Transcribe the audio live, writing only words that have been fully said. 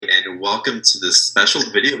welcome to this special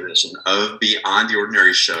video edition of Beyond the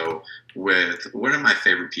Ordinary show with one of my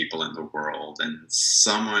favorite people in the world and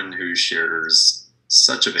someone who shares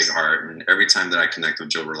such a big heart. And every time that I connect with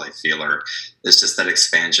Jill Renee Feeler, it's just that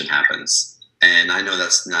expansion happens. And I know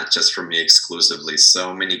that's not just for me exclusively.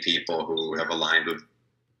 So many people who have aligned with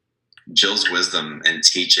Jill's wisdom and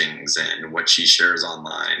teachings and what she shares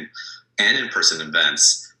online and in-person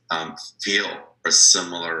events feel a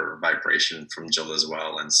similar vibration from Jill as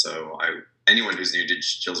well. And so anyone who's new to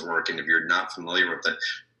Jill's work, and if you're not familiar with it,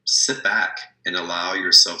 sit back and allow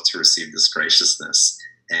yourself to receive this graciousness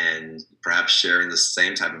and perhaps share in the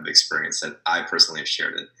same type of experience that I personally have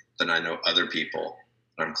shared in, that I know other people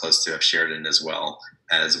that I'm close to have shared in as well,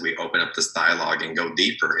 as we open up this dialogue and go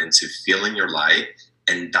deeper into feeling your light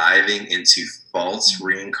and diving into false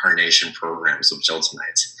reincarnation programs with Jill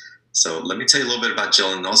tonight. So let me tell you a little bit about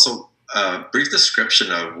Jill and also a brief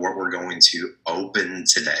description of what we're going to open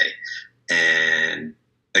today and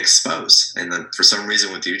expose. And then for some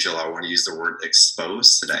reason with you, Jill, I want to use the word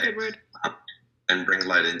expose today. Good word. And bring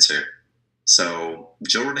light into. So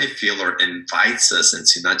Jill Renee Feeler invites us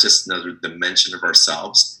into not just another dimension of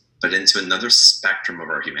ourselves, but into another spectrum of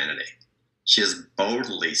our humanity. She is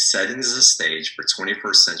boldly setting the stage for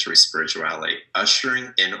 21st century spirituality,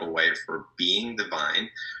 ushering in a way for being divine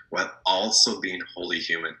while also being wholly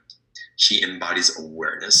human. She embodies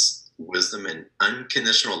awareness, wisdom, and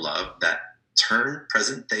unconditional love that turn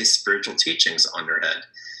present-day spiritual teachings on their head.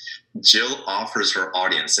 Jill offers her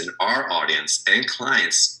audience and our audience and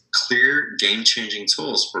clients clear, game-changing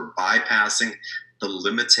tools for bypassing the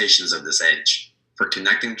limitations of this age, for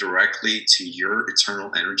connecting directly to your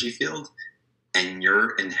eternal energy field and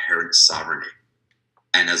your inherent sovereignty.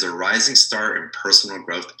 And as a rising star in personal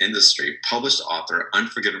growth industry, published author,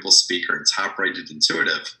 unforgettable speaker, and top-rated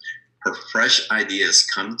intuitive, her fresh ideas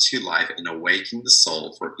come to life and awaken the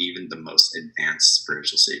soul for even the most advanced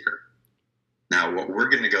spiritual seeker. Now, what we're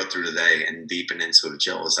going to go through today and deepen into with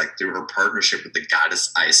Jill is like through her partnership with the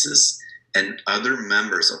goddess Isis and other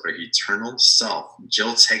members of her eternal self,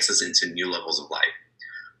 Jill takes us into new levels of light.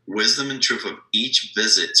 Wisdom and truth of each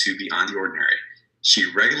visit to Beyond the Ordinary.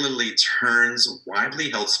 She regularly turns widely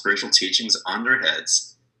held spiritual teachings on their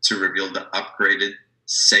heads to reveal the upgraded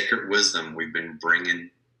sacred wisdom we've been bringing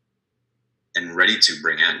and ready to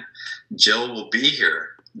bring in. Jill will be here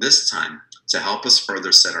this time to help us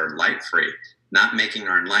further set our light free, not making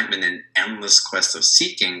our enlightenment an endless quest of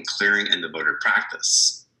seeking, clearing, and devoted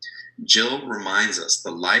practice. Jill reminds us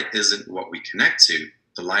the light isn't what we connect to,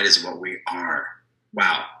 the light is what we are.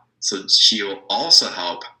 Wow. So she will also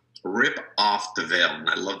help rip off the veil, and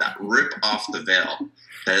I love that, rip off the veil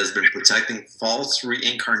that has been protecting false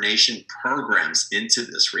reincarnation programs into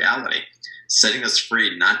this reality, setting us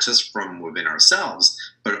free not just from within ourselves,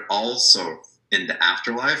 but also in the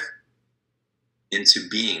afterlife, into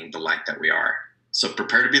being the light that we are. So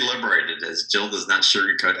prepare to be liberated, as Jill does not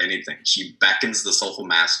sugarcoat anything. She beckons the soulful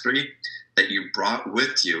mastery that you brought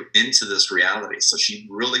with you into this reality. So she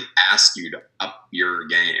really asks you to up your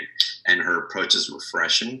game. And her approach is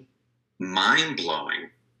refreshing, mind-blowing,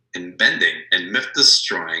 and bending, and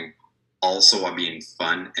myth-destroying, also while being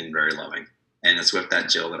fun and very loving. And it's with that,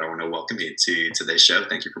 Jill, that I want to welcome you to today's show.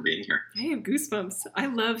 Thank you for being here. I have goosebumps. I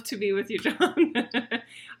love to be with you, John.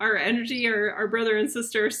 Our energy, our brother and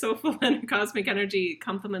sister, soulful and cosmic energy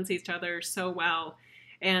complements each other so well.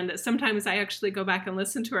 And sometimes I actually go back and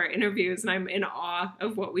listen to our interviews, and I'm in awe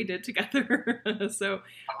of what we did together. So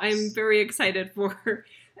I'm very excited for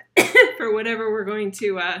for whatever we're going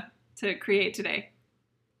to create today.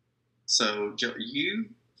 So, Jill, you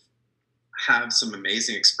have some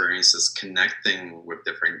amazing experiences connecting with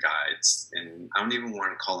different guides, and I don't even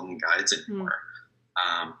want to call them guides anymore.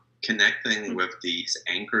 Connecting with these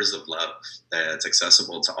anchors of love that's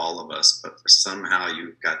accessible to all of us, but for somehow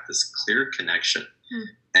you've got this clear connection,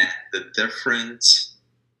 and the different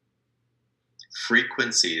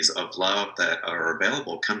frequencies of love that are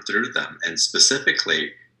available come through them. And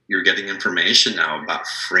specifically, you're getting information now about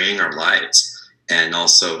freeing our lights, and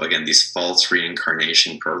also, again, these false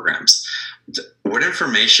reincarnation programs. What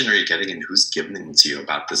information are you getting, and who's giving them to you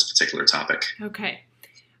about this particular topic? Okay.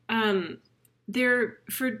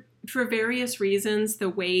 For various reasons, the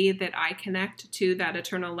way that I connect to that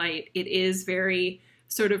eternal light, it is very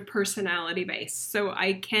sort of personality based. So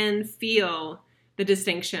I can feel the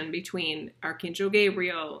distinction between Archangel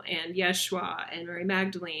Gabriel and Yeshua and Mary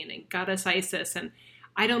Magdalene and Goddess Isis. And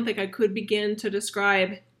I don't think I could begin to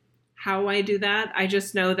describe how I do that. I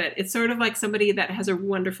just know that it's sort of like somebody that has a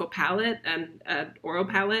wonderful palate, and an oral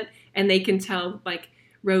palate, and they can tell like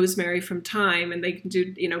rosemary from thyme, and they can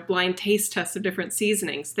do, blind taste tests of different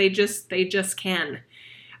seasonings. They just can.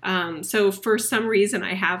 So for some reason,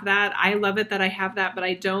 I have that. I love it that I have that, but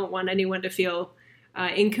I don't want anyone to feel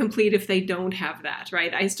incomplete if they don't have that,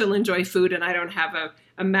 right? I still enjoy food, and I don't have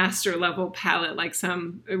a master level palate like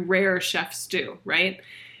some rare chefs do, right?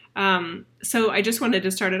 So I just wanted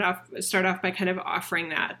to start off by kind of offering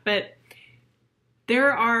that. But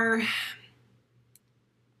there are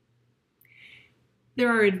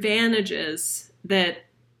advantages that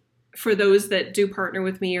for those that do partner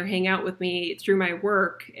with me or hang out with me through my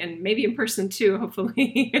work, and maybe in person too,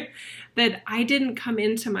 hopefully, that I didn't come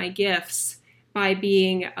into my gifts by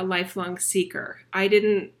being a lifelong seeker. I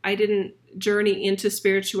didn't journey into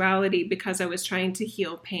spirituality because I was trying to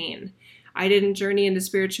heal pain. I didn't journey into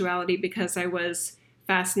spirituality because I was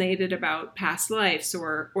fascinated about past lives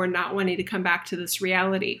or not wanting to come back to this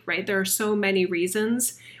reality, right? There are so many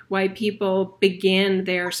reasons why people begin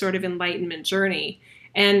their sort of enlightenment journey.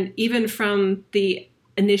 And even from the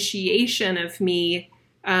initiation of me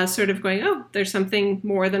sort of going, oh, there's something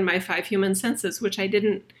more than my 5 human senses, which I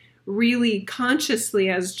didn't really consciously,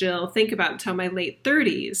 as Jill, think about until my late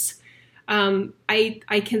 30s.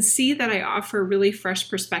 I can see that I offer really fresh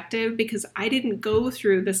perspective because I didn't go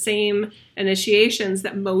through the same initiations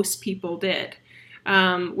that most people did.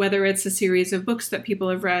 Whether it's a series of books that people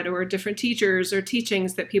have read or different teachers or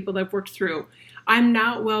teachings that people have worked through. I'm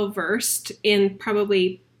not well versed in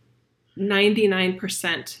probably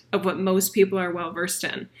 99% of what most people are well versed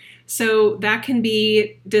in. So that can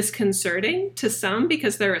be disconcerting to some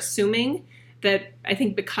because they're assuming that I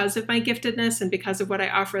think because of my giftedness and because of what I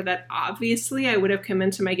offer, that obviously I would have come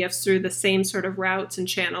into my gifts through the same sort of routes and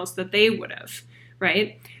channels that they would have,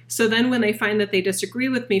 right? So then when they find that they disagree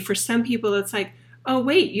with me, for some people it's like, oh,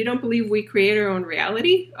 wait, you don't believe we create our own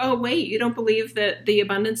reality? Oh, wait, you don't believe that the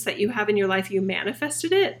abundance that you have in your life, you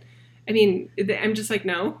manifested it? I mean, I'm just like,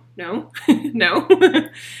 no.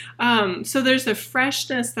 So there's a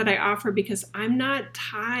freshness that I offer because I'm not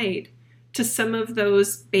tied to some of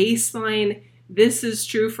those baseline, this is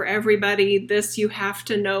true for everybody, this you have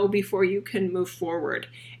to know before you can move forward.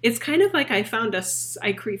 It's kind of like I found,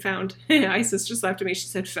 Isis just laughed at me, she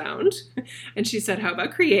said found, and she said, how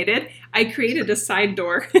about created? I created a side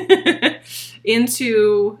door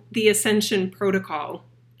into the Ascension Protocol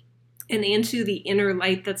and into the inner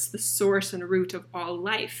light that's the source and root of all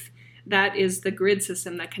life. That is the grid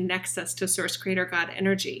system that connects us to Source Creator God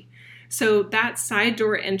energy. So that side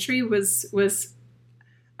door entry was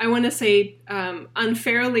I want to say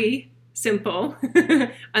unfairly simple,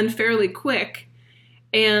 unfairly quick,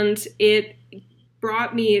 and it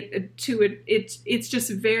brought me to it. It's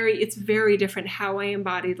very different how I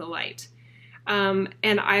embody the light, and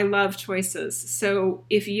I love choices. So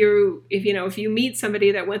if you meet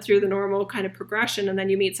somebody that went through the normal kind of progression, and then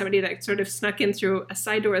you meet somebody that sort of snuck in through a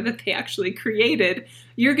side door that they actually created,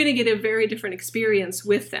 you're going to get a very different experience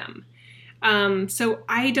with them. So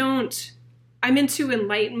I'm into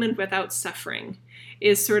enlightenment without suffering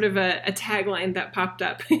is sort of a tagline that popped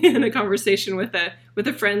up in a conversation with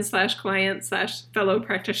a friend / client / fellow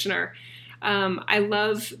practitioner. I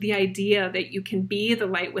love the idea that you can be the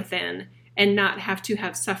light within and not have to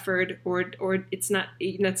have suffered, or it's not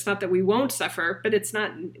that we won't suffer, but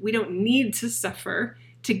we don't need to suffer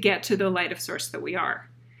to get to the light of source that we are.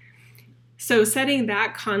 So setting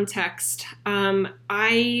that context,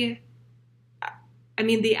 I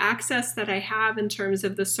mean, the access that I have in terms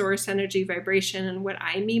of the source energy vibration, and what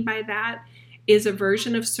I mean by that is a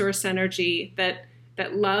version of source energy that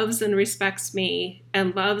loves and respects me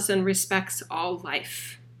and loves and respects all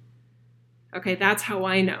life. Okay, that's how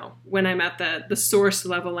I know when I'm at the source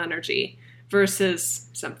level energy versus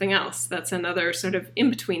something else. That's another sort of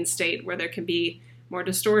in-between state where there can be more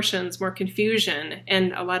distortions, more confusion,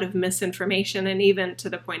 and a lot of misinformation, and even to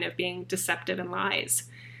the point of being deceptive and lies.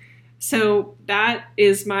 So that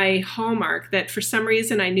is my hallmark that for some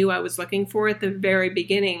reason I knew I was looking for at the very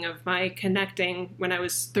beginning of my connecting when I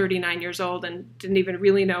was 39 years old and didn't even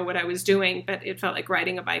really know what I was doing, but it felt like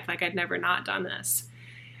riding a bike, like I'd never not done this.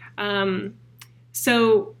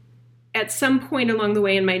 So at some point along the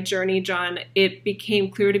way in my journey, John, it became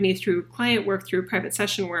clear to me through client work, through private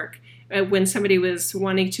session work, when somebody was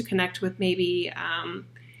wanting to connect with maybe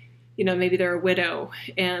they're a widow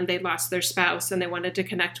and they lost their spouse and they wanted to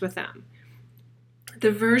connect with them.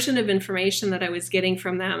 The version of information that I was getting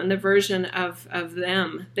from them and the version of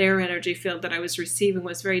them, their energy field that I was receiving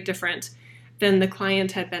was very different than the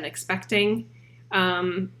client had been expecting.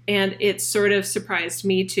 And it sort of surprised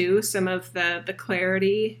me too, some of the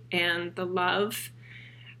clarity and the love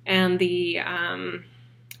and the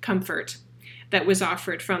comfort that was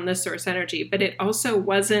offered from the source energy, but it also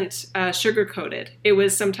wasn't sugar-coated. It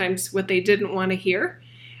was sometimes what they didn't want to hear.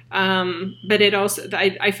 But it also,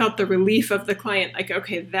 I felt the relief of the client, like,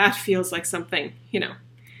 okay, that feels like something,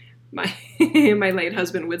 my my late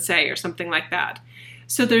husband would say, or something like that.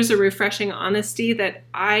 So there's a refreshing honesty that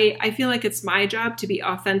I feel like it's my job to be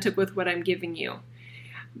authentic with what I'm giving you.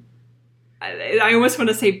 I almost want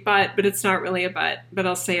to say but it's not really a but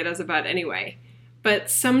I'll say it as a but anyway.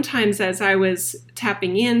 But sometimes as I was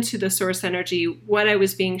tapping into the source energy, what I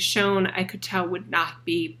was being shown, I could tell would not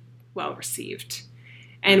be well received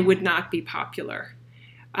and would not be popular.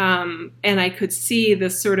 And I could see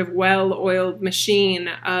this sort of well-oiled machine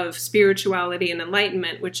of spirituality and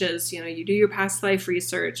enlightenment, which is, you do your past life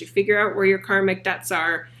research, you figure out where your karmic debts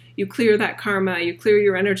are, you clear that karma, you clear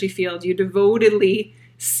your energy field, you devotedly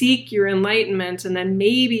seek your enlightenment, and then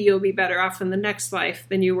maybe you'll be better off in the next life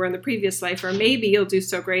than you were in the previous life, or maybe you'll do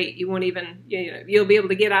so great you won't even, you'll be able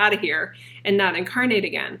to get out of here and not incarnate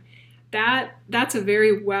again. That's a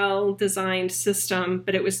very well designed system,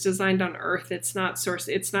 but it was designed on Earth. It's not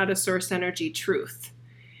a source energy truth,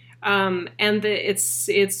 and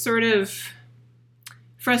it's sort of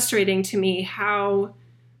frustrating to me how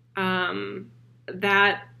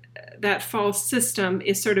that false system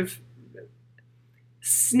is sort of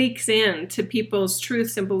sneaks in to people's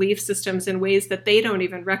truths and belief systems in ways that they don't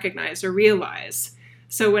even recognize or realize.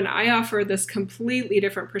 So when I offer this completely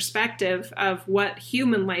different perspective of what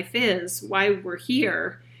human life is, why we're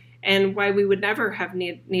here, and why we would never have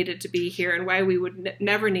needed to be here, and why we would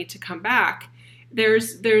never need to come back,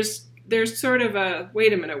 there's sort of a,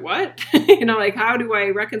 wait a minute, what? Like, how do I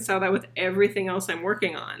reconcile that with everything else I'm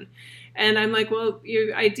working on? And I'm like, well,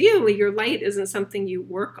 ideally, your light isn't something you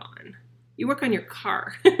work on. You work on your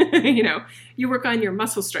car, you work on your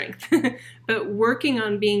muscle strength, but working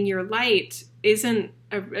on being your light isn't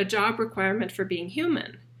a job requirement for being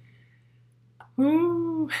human.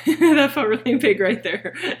 Ooh, that felt really big right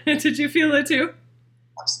there. Did you feel it too?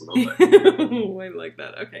 Absolutely. I like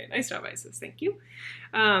that. Okay, nice job, Isis. Thank you.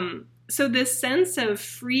 So this sense of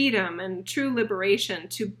freedom and true liberation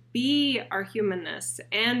to be our humanness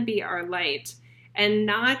and be our light and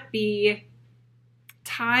not be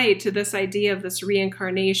tied to this idea of this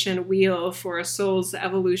reincarnation wheel for a soul's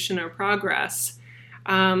evolution or progress.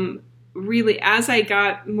 Really, as I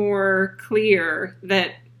got more clear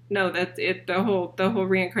that the whole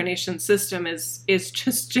reincarnation system is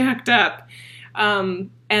just jacked up, and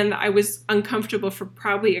I was uncomfortable for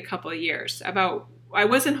probably a couple of years. I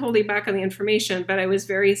wasn't holding back on the information, but I was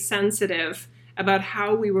very sensitive about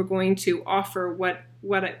how we were going to offer what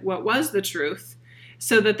was the truth,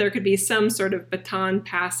 so that there could be some sort of baton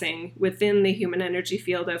passing within the human energy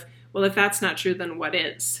field of, well, if that's not true, then what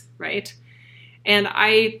is, right? And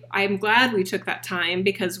I'm glad we took that time,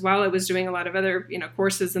 because while I was doing a lot of other,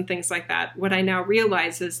 courses and things like that, what I now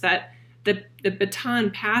realize is that the baton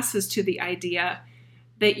passes to the idea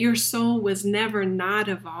that your soul was never not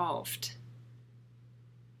evolved.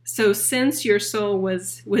 So since your soul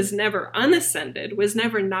was never unascended, was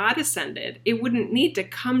never not ascended, it wouldn't need to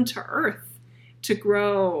come to Earth to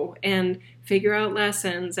grow and figure out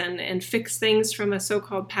lessons and fix things from a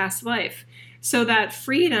so-called past life. So that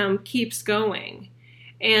freedom keeps going.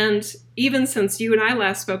 And even since you and I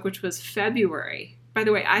last spoke, which was February, by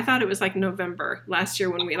the way, I thought it was like November last year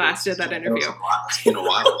when we last did that interview. It's been a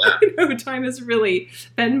while, yeah. Time has really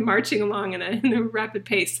been marching along in a rapid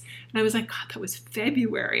pace. And I was like, God, that was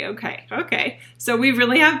February. Okay. So we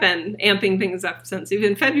really have been amping things up since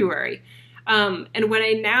even February. And what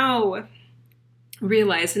I now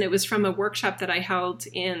realized, and it was from a workshop that I held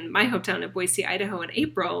in my hometown of Boise, Idaho in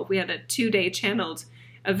April. We had a 2-day channeled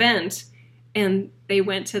event, and they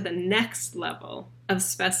went to the next level of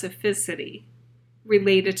specificity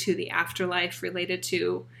related to the afterlife, related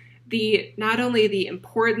to not only the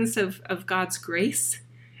importance of God's grace,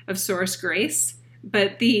 of source grace,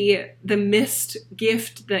 but the missed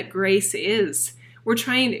gift that grace is.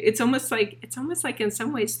 It's almost like in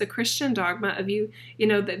some ways the Christian dogma of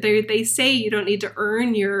they say you don't need to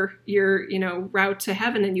earn your route to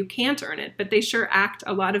heaven, and you can't earn it, but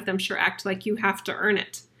a lot of them sure act like you have to earn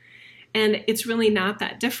it. And it's really not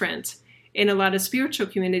that different in a lot of spiritual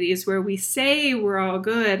communities where we say we're all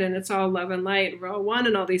good and it's all love and light, we're all one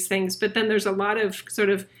and all these things, but then there's a lot of sort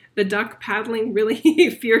of the duck paddling really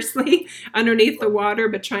fiercely underneath the water,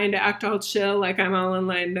 but trying to act all chill, like I'm all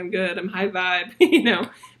enlightened, I'm good, I'm high vibe,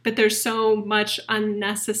 But there's so much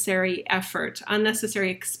unnecessary effort,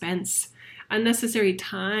 unnecessary expense, unnecessary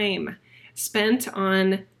time spent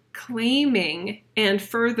on claiming and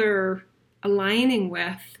further aligning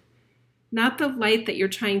with not the light that you're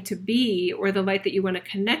trying to be or the light that you want to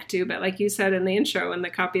connect to, but like you said in the intro and the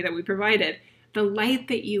copy that we provided, the light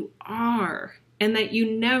that you are and that you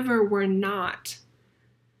never were not.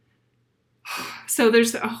 So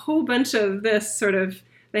there's a whole bunch of this sort of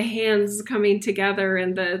the hands coming together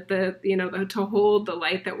and to hold the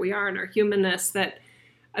light that we are in our humanness, that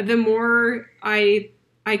the more I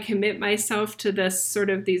commit myself to this sort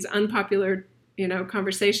of these unpopular,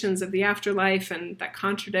 conversations of the afterlife, and that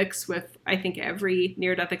contradicts with, I think, every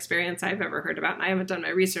near-death experience I've ever heard about. And I haven't done my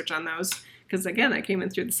research on those because, again, I came in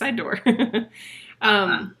through the side door.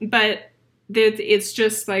 But it's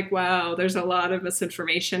just like, wow, there's a lot of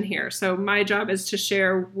misinformation here. So my job is to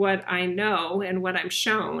share what I know and what I'm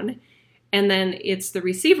shown. And then it's the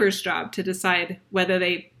receiver's job to decide whether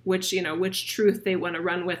which truth they want to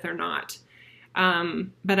run with or not.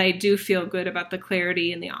 But I do feel good about the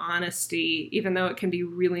clarity and the honesty, even though it can be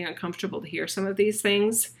really uncomfortable to hear some of these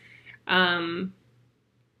things.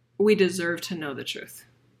 We deserve to know the truth.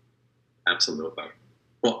 Absolutely.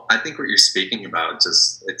 Well, I think what you're speaking about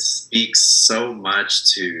it speaks so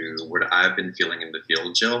much to what I've been feeling in the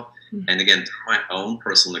field, Jill. Mm-hmm. And again, through my own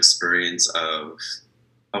personal experience of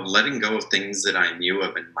letting go of things that I knew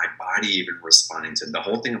of, and my body even responding to. The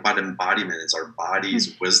whole thing about embodiment is our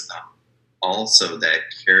body's wisdom also that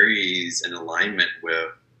carries in alignment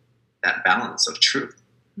with that balance of truth.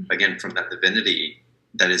 Again, from that divinity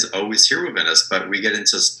that is always here within us, but we get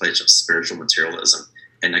into this place of spiritual materialism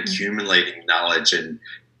and accumulating knowledge and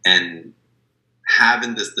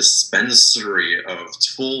having this dispensary of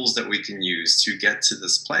tools that we can use to get to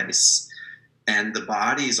this place. And the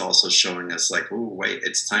body is also showing us like, oh, wait,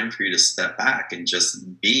 it's time for you to step back and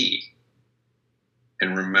just be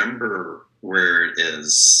and remember where it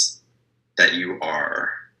is that you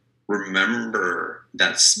are. Remember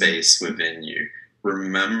that space within you.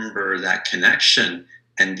 Remember that connection,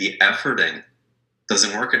 and the efforting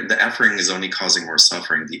doesn't work. The efforting is only causing more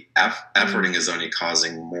suffering. The efforting is only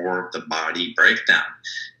causing more of the body breakdown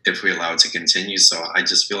if we allow it to continue. So I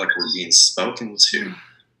just feel like we're being spoken to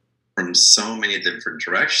from so many different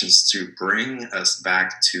directions to bring us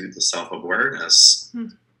back to the self-awareness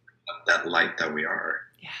of that light that we are.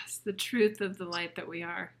 Yes, the truth of the light that we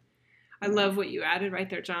are. I love what you added right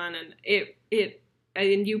there, John. And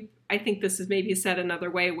I think this is maybe said another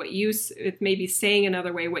way. It may be saying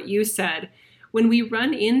another way what you said. When we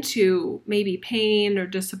run into maybe pain or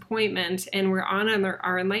disappointment and we're on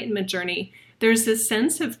our enlightenment journey, there's this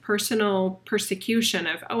sense of personal persecution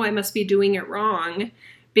of, oh, I must be doing it wrong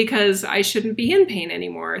because I shouldn't be in pain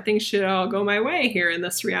anymore. Things should all go my way here in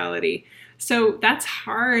this reality. So that's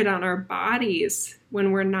hard on our bodies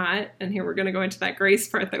when we're not. And here we're going to go into that grace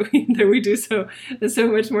part that we do so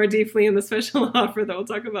much more deeply in the special offer that we'll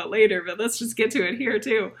talk about later. But let's just get to it here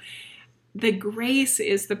too. The grace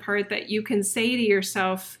is the part that you can say to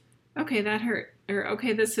yourself, okay, that hurt, or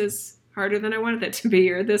okay, this is harder than I wanted it to be,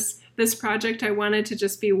 or this project I wanted to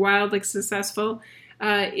just be wildly successful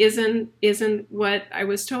isn't what I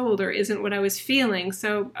was told or isn't what I was feeling.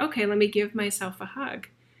 So, okay, let me give myself a hug.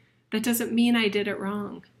 That doesn't mean I did it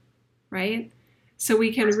wrong, right? So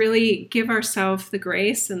we can really give ourselves the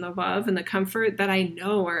grace and the love and the comfort that I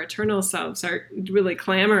know our eternal selves are really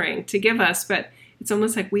clamoring to give us, but it's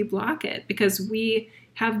almost like we block it because we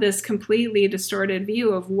have this completely distorted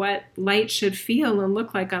view of what light should feel and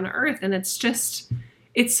look like on earth. And it's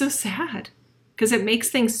so sad because it makes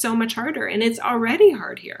things so much harder, and it's already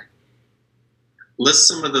hard here. List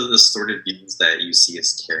some of the distorted views that you see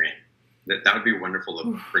us carrying. That would be wonderful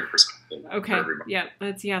to bring perspective. Okay. For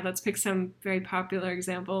everybody. Let's pick some very popular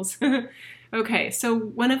examples. Okay. So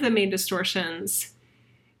one of the main distortions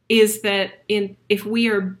is that if we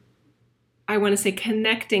are, I want to say,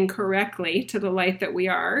 connecting correctly to the light that we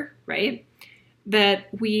are, right? That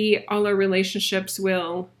all our relationships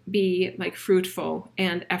will be like fruitful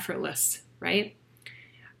and effortless, right?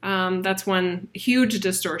 That's one huge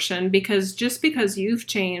distortion, because just because you've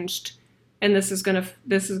changed, and this is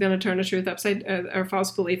gonna turn a truth upside or false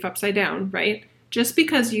belief upside down, right? Just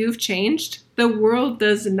because you've changed, the world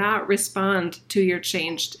does not respond to your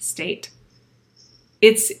changed state.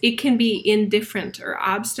 It can be indifferent or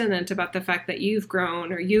obstinate about the fact that you've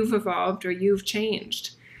grown or you've evolved or you've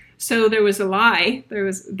changed. So there was a lie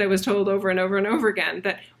that was told over and over and over again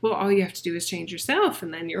that, well, all you have to do is change yourself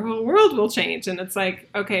and then your whole world will change. And it's like,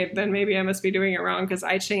 okay, then maybe I must be doing it wrong because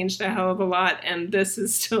I changed a hell of a lot and this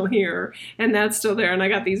is still here and that's still there. And I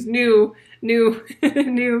got these new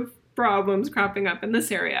problems cropping up in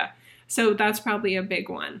this area. So that's probably a big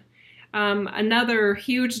one. Another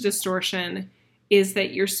huge distortion is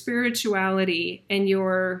that your spirituality and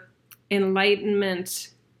your enlightenment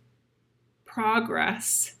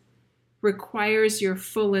progress requires your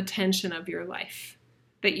full attention of your life,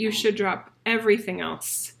 that you should drop everything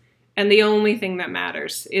else. And the only thing that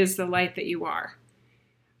matters is the light that you are.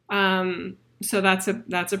 So that's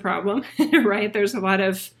a problem, right? There's a lot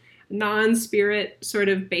of non-spirit sort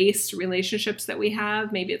of based relationships that we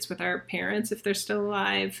have. Maybe it's with our parents if they're still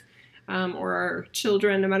alive, or our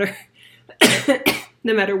children, no matter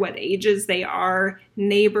no matter what ages they are,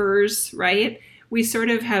 neighbors, right? We sort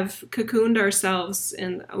of have cocooned ourselves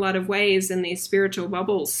in a lot of ways in these spiritual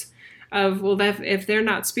bubbles of, well, if they're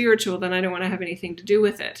not spiritual, then I don't want to have anything to do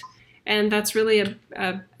with it. And that's really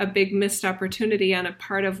a big missed opportunity on a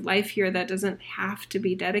part of life here that doesn't have to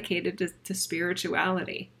be dedicated to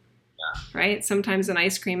spirituality, right? Sometimes an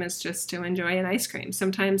ice cream is just to enjoy an ice cream.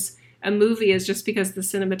 Sometimes a movie is just because the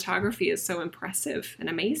cinematography is so impressive and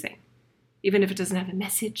amazing, even if it doesn't have a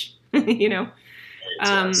message, you know?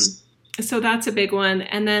 So that's a big one.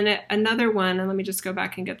 And then another one, and let me just go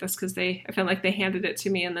back and get this because I felt like they handed it to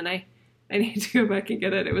me and then I need to go back and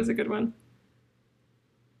get it. It was a good one.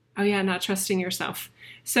 Oh yeah, not trusting yourself.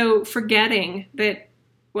 So forgetting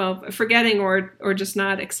or just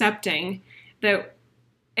not accepting that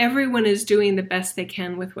everyone is doing the best they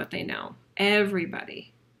can with what they know.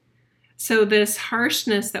 Everybody. So this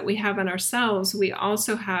harshness that we have on ourselves, we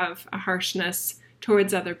also have a harshness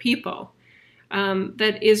towards other people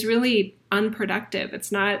that is really unproductive.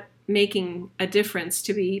 It's not making a difference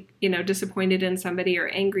to be, disappointed in somebody or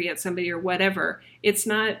angry at somebody or whatever. It's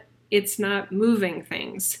not moving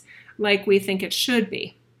things like we think it should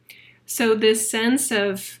be. So this sense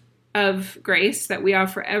of grace that we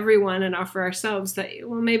offer everyone and offer ourselves, that,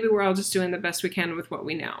 well, maybe we're all just doing the best we can with what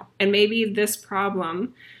we know. And maybe this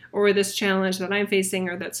problem or this challenge that I'm facing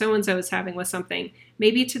or that so-and-so is having with something,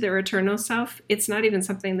 maybe to their eternal self, it's not even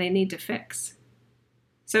something they need to fix.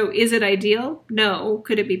 So is it ideal? No.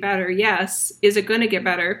 Could it be better? Yes. Is it going to get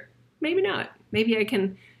better? Maybe not. Maybe I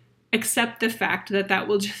can accept the fact that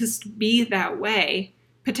will just be that way,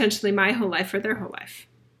 potentially my whole life or their whole life,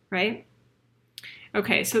 right?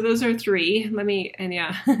 Okay, so those are three.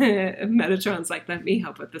 Metatron's like, let me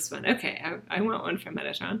help with this one. Okay, I want one from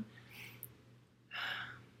Metatron.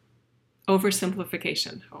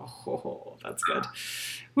 Oversimplification. Oh, that's good.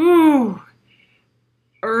 Ooh.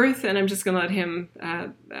 Earth, and I'm just going to let him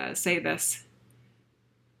say this.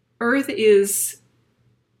 Earth is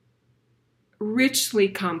richly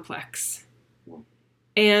complex.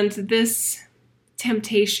 And this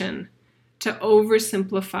temptation to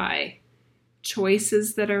oversimplify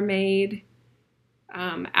choices that are made,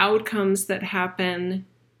 outcomes that happen,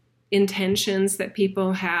 intentions that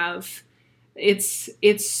people have, it's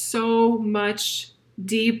so much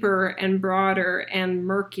deeper and broader and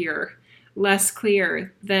murkier, less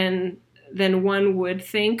clear than one would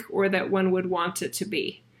think or that one would want it to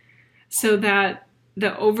be. So that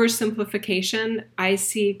the oversimplification I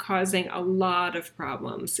see causing a lot of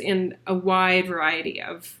problems in a wide variety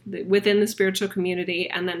of within the spiritual community,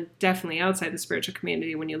 and then definitely outside the spiritual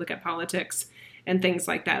community when you look at politics and things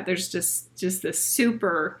like that. There's just this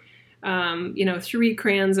super, three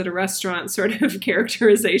crayons at a restaurant sort of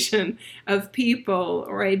characterization of people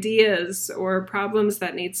or ideas or problems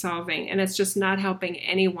that need solving, and it's just not helping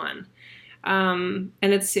anyone. And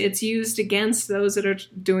it's used against those that are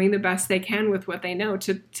doing the best they can with what they know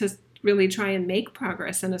to really try and make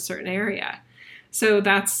progress in a certain area. So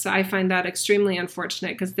I find that extremely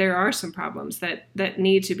unfortunate because there are some problems that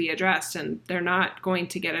need to be addressed, and they're not going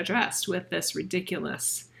to get addressed with this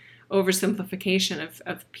ridiculous oversimplification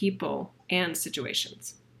of people and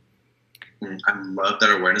situations. I love that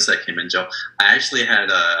awareness that came in, Joe. I actually had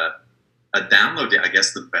a download, I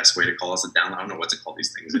guess the best way to call it is a download. I don't know what to call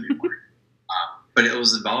these things anymore. But it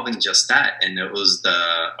was involving just that. And it was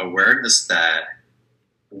the awareness that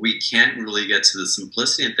we can't really get to the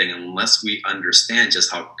simplicity of thing unless we understand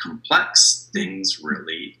just how complex things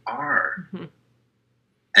really are. Mm-hmm.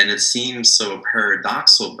 And it seems so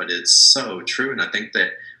paradoxical, but it's so true. And I think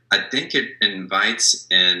it invites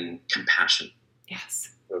in compassion. Yes.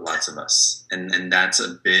 For lots of us. And that's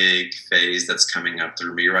a big phase that's coming up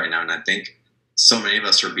through me right now. And I think so many of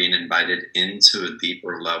us are being invited into a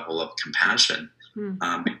deeper level of compassion.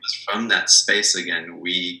 Because from that space, again,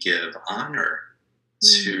 we give honor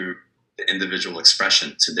to the individual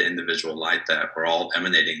expression, to the individual light that we're all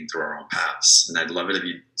emanating through our own paths. And I'd love it if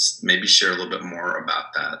you maybe share a little bit more about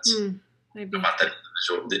that, about that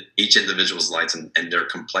each individual's lights and their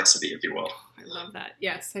complexity, if you will. I love that.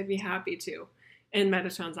 Yes, I'd be happy to. And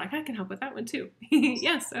Metatron's like, I can help with that one too.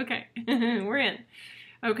 Yes, okay. We're in.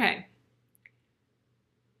 Okay.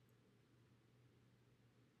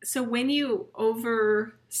 So when you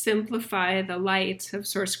oversimplify the light of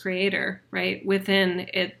Source Creator, right,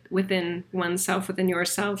 within oneself, within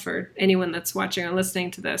yourself, or anyone that's watching or listening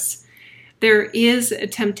to this, there is a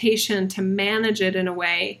temptation to manage it in a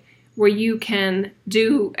way where you can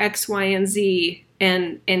do X, Y, and Z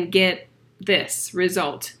and get this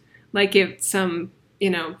result, like if some,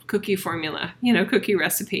 cookie formula, cookie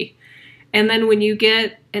recipe. And then when you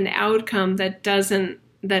get an outcome that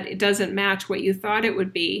it doesn't match what you thought it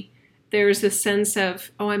would be, there's a sense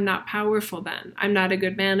of, oh, I'm not powerful then. I'm not a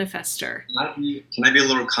good manifester. Can I be a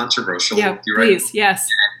little controversial? Yeah, please, right? Yes.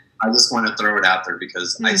 I just want to throw it out there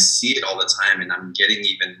because I see it all the time, and I'm getting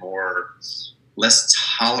even less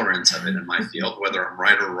tolerant of it in my field, whether I'm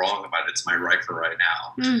right or wrong about it. It's my right for right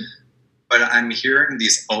now. But I'm hearing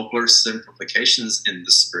these oversimplifications in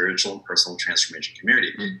the spiritual and personal transformation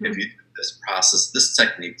community. Mm-hmm. If you do this process, this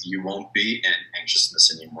technique, you won't be in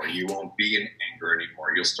anxiousness anymore. You won't be in anger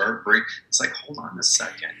anymore. You'll start breaking. It's like, hold on a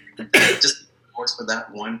second. That just works for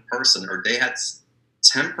that one person, or they had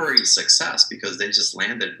temporary success because they just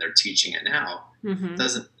landed and they're teaching it now. Mm-hmm.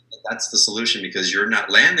 That's the solution, because you're not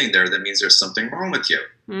landing there. That means there's something wrong with you.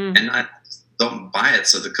 Mm-hmm. And I don't buy it.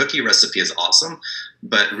 So the cookie recipe is awesome,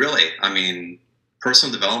 but really, I mean,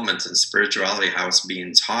 personal development and spirituality, how it's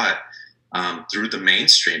being taught through the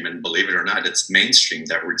mainstream, and believe it or not, it's mainstream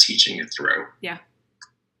that we're teaching it through. Yeah,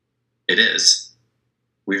 it is.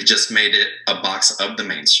 We've just made it a box of the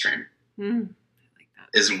mainstream.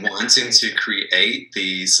 Is wanting to create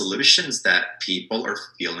the solutions that people are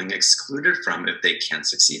feeling excluded from if they can't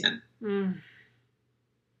succeed in.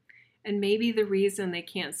 And maybe the reason they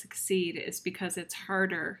can't succeed is because it's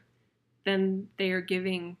harder than they are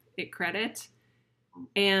giving it credit,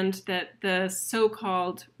 and that the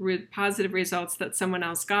so-called positive results that someone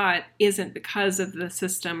else got isn't because of the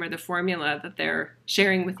system or the formula that they're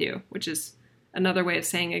sharing with you, which is another way of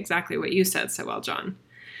saying exactly what you said so well, John.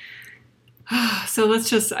 So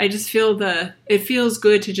I just feel it feels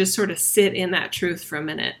good to just sort of sit in that truth for a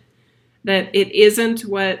minute, that it isn't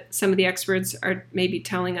what some of the experts are maybe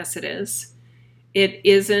telling us it is. It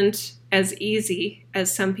isn't as easy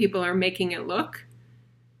as some people are making it look.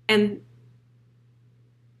 And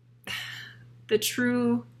the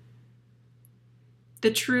true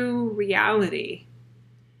reality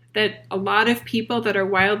that a lot of people that are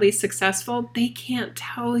wildly successful, they can't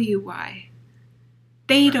tell you why.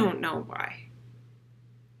 They don't know why.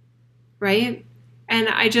 Right? And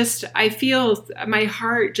I feel my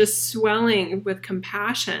heart just swelling with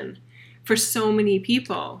compassion for so many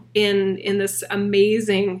people in this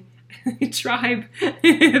amazing tribe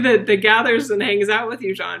that gathers and hangs out with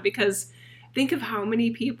you, John, because think of how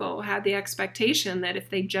many people had the expectation that if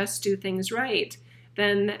they just do things right,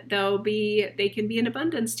 then they can be an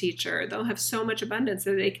abundance teacher. They'll have so much abundance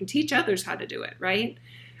that they can teach others how to do it, right?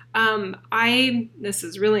 This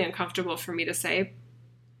is really uncomfortable for me to say,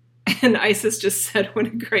 and Isis just said, what a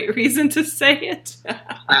great reason to say it.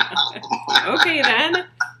 Okay, then.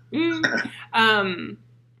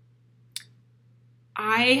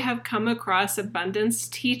 I have come across abundance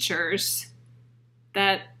teachers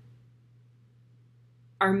that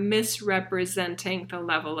are misrepresenting the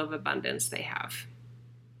level of abundance they have.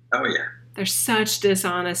 Oh, yeah. There's such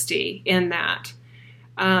dishonesty in that.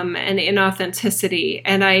 And inauthenticity.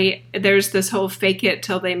 And there's this whole fake it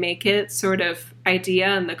till they make it sort of idea,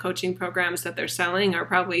 and the coaching programs that they're selling are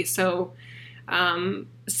probably so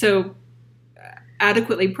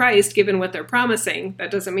adequately priced given what they're promising.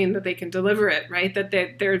 That doesn't mean that they can deliver it, right? That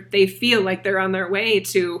they feel like they're on their way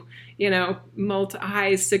to,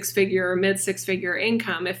 high six-figure or mid six-figure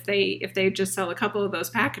income if they just sell a couple of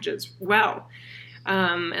those packages well.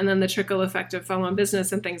 And then the trickle effect of follow-on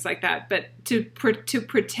business and things like that. But to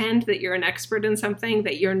pretend that you're an expert in something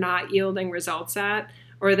that you're not yielding results at,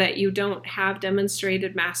 or that you don't have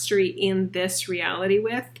demonstrated mastery in this reality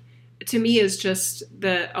with, to me is just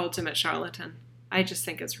the ultimate charlatan. I just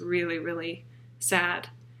think it's really, really sad.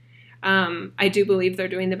 I do believe they're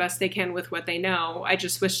doing the best they can with what they know. I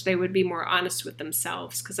just wish they would be more honest with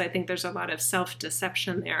themselves, because I think there's a lot of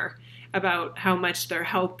self-deception there about how much they're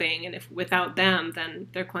helping, and if without them, then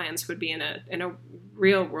their clients would be in a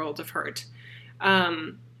real world of hurt.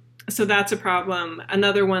 So that's a problem.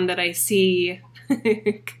 Another one that I see,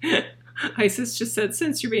 Isis just said,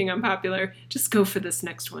 since you're being unpopular, just go for this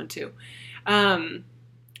next one too.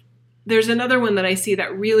 There's another one that I see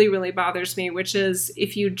that really, really bothers me, which is,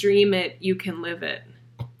 if you dream it, you can live it.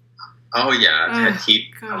 Oh yeah, I've had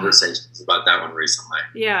heat conversations about that one recently.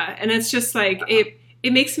 Yeah, and it's just like,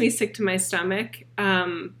 it makes me sick to my stomach,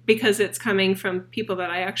 because it's coming from people that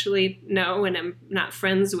I actually know and am not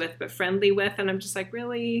friends with, but friendly with. And I'm just like,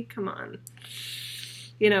 really? Come on.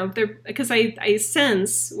 Because I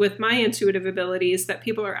sense with my intuitive abilities that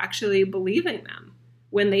people are actually believing them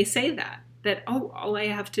when they say that, all I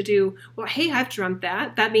have to do, well, hey, I've dreamt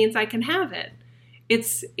that. That means I can have it.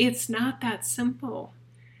 It's not that simple.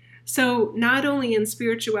 So not only in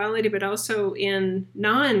spirituality, but also in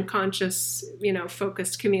non-conscious,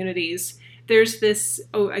 focused communities, there's this,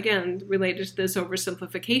 again, related to this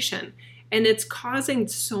oversimplification. And it's causing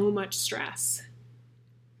so much stress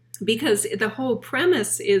because the whole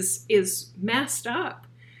premise is messed up.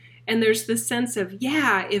 And there's this sense of,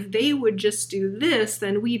 if they would just do this,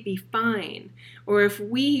 then we'd be fine. Or if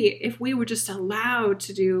we were just allowed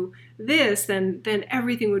to do this, then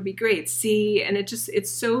everything would be great. See, and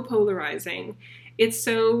it's so polarizing. It's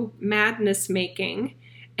so madness making.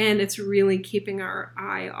 And it's really keeping our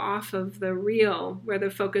eye off of the real, where the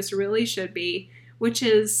focus really should be, which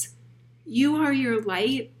is you are your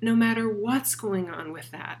light no matter what's going on with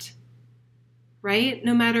that, right?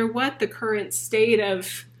 No matter what the current state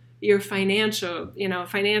of your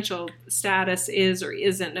financial status is or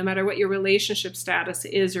isn't, no matter what your relationship status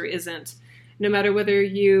is or isn't, no matter whether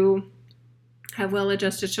you have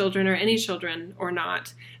well-adjusted children or any children or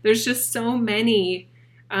not. There's just so many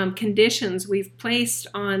conditions we've placed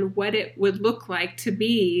on what it would look like to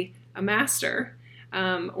be a master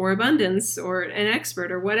or abundance or an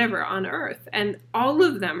expert or whatever on earth. And all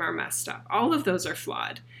of them are messed up. All of those are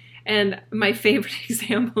flawed. And my favorite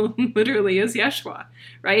example literally is Yeshua,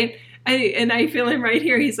 right? I feel him right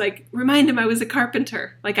here. He's like, remind him I was a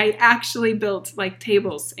carpenter. Like I actually built like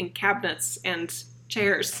tables and cabinets and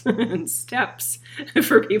chairs and steps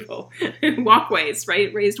for people, and walkways,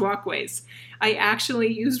 right? Raised walkways. I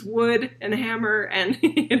actually used wood and a hammer and,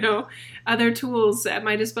 other tools at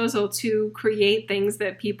my disposal to create things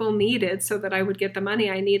that people needed so that I would get the money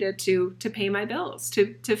I needed to pay my bills,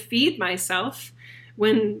 to feed myself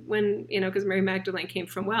when because Mary Magdalene came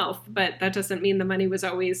from wealth, but that doesn't mean the money was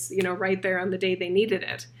always, right there on the day they needed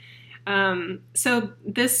it. So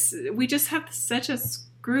we just have such a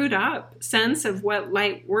screwed up sense of what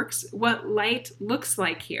light looks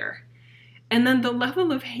like here. And then the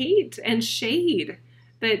level of hate and shade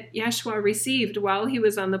that Yeshua received while he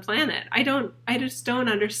was on the planet. I just don't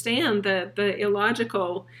understand the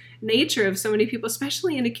illogical nature of so many people,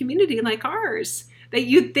 especially in a community like ours, that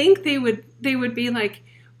you'd think they would be like,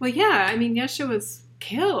 well, Yeshua was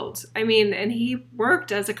killed. And he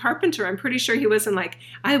worked as a carpenter. I'm pretty sure he wasn't like,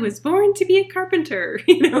 I was born to be a carpenter,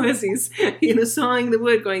 as he's, sawing the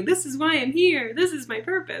wood going, this is why I'm here. This is my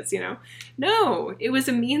purpose, No, it was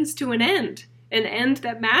a means to an end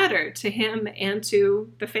that mattered to him and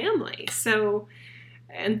to the family. So,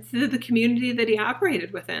 and to the community that he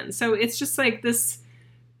operated within. So it's just like this,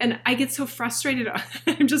 and I get so frustrated.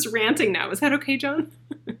 I'm just ranting now. Is that okay, John?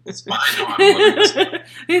 It's fine. No, I'm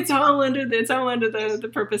it's all under the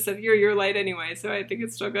purpose of your light anyway. So I think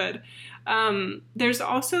it's still good. There's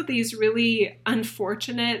also these really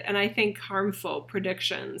unfortunate and I think harmful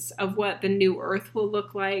predictions of what the new earth will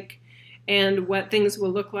look like and what things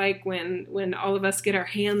will look like when all of us get our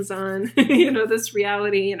hands on, this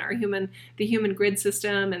reality and the human grid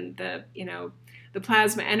system and the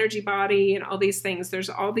plasma energy body and all these things. There's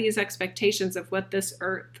all these expectations of what this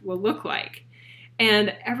earth will look like.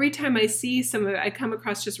 And every time I see I come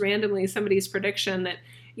across just randomly somebody's prediction that,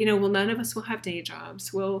 well, none of us will have day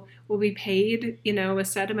jobs. We'll be paid, a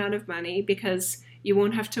set amount of money because you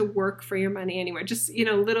won't have to work for your money anywhere. Just,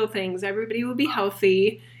 little things. Everybody will be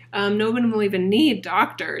healthy. No one will even need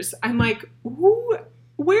doctors. I'm like,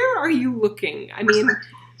 where are you looking?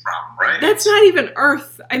 from, right? That's not even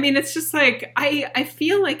Earth. It's just like, I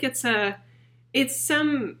feel like it's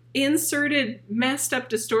some inserted, messed up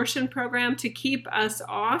distortion program to keep us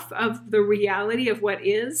off of the reality of what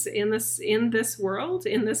is in this world,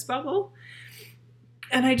 in this bubble.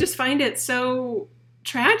 And I just find it so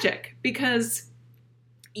tragic because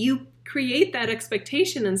you create that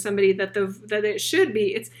expectation in somebody that it should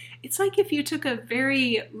be. It's like if you took a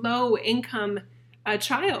very low income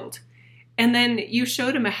child and then you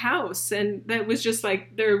showed him a house and that was just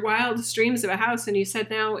like their wildest dreams of a house. And you said,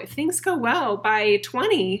 now, if things go well by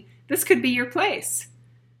 20, this could be your place.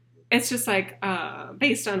 It's just like,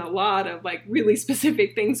 based on a lot of like really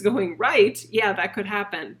specific things going right. Yeah, that could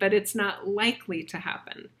happen, but it's not likely to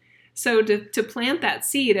happen. So to plant that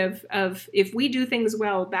seed of if we do things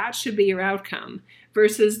well, that should be your outcome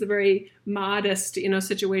versus the very modest,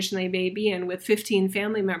 situation they may be in with 15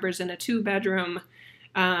 family members in a 2-bedroom,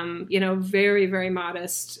 very, very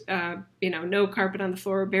modest, no carpet on the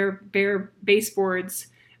floor, bare baseboards,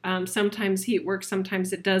 sometimes heat works,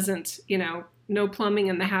 sometimes it doesn't, no plumbing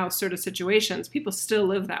in the house sort of situations. People still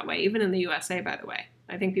live that way, even in the USA, by the way.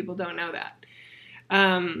 I think people don't know that.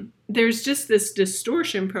 There's just this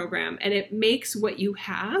distortion program, and it makes what you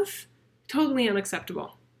have totally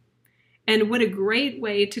unacceptable. And what a great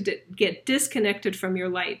way to get disconnected from your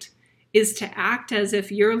light is to act as if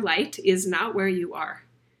your light is not where you are.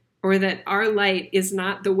 or that our light is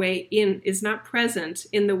not present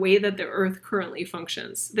in the way that the earth currently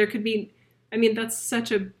functions. There could be, I mean, that's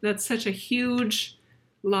such a huge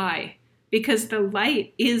lie, because the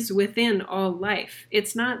light is within all life.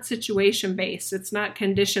 It's not situation based. It's not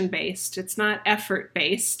condition based. It's not effort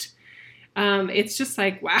based. It's just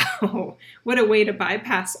like, wow, what a way to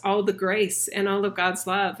bypass all the grace and all of God's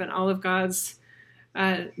love and all of God's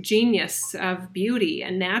genius of beauty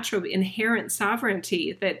and natural inherent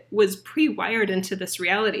sovereignty that was pre-wired into this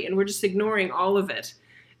reality. And we're just ignoring all of it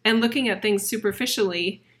and looking at things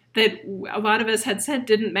superficially that a lot of us had said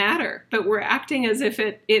didn't matter, but we're acting as if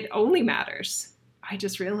it only matters. I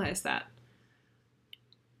just realized that.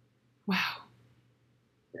 Wow.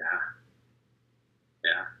 Yeah.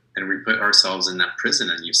 Yeah. And we put ourselves in that prison,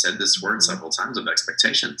 and you said this word several times, of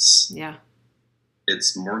expectations. Yeah.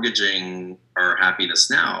 It's mortgaging our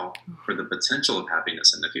happiness now for the potential of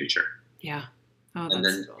happiness in the future. Yeah. Oh, and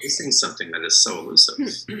then chasing something that is so elusive.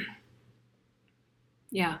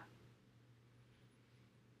 Yeah.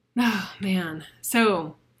 Oh, man.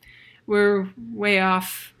 So we're way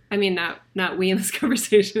off. I mean, not we in this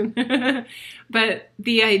conversation, but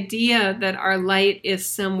the idea that our light is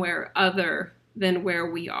somewhere other than where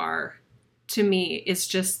we are, to me, is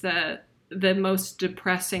just the most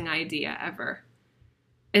depressing idea ever.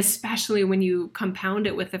 Especially when you compound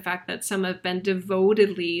it with the fact that some have been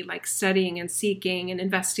devotedly like studying and seeking and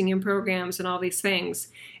investing in programs and all these things,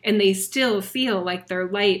 and they still feel like their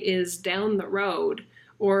light is down the road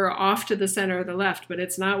or off to the center or the left, but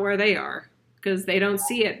it's not where they are because they don't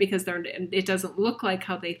see it, because it doesn't look like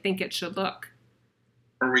how they think it should look.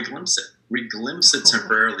 Or we glimpse it. We glimpse it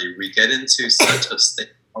temporarily. We get into such a state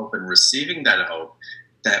of hope and receiving that hope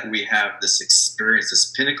that we have this experience,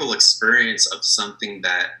 this pinnacle experience of something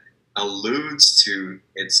that alludes to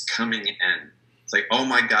its coming end. It's like, oh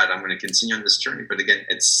my God, I'm going to continue on this journey. But again,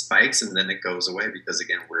 it spikes and then it goes away, because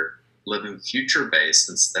again, we're living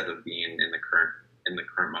future-based instead of being in the current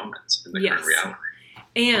moment, in the current reality.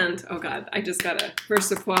 And, oh God, I just got a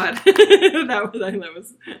first applaud. that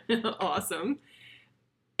was awesome.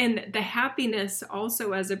 And the happiness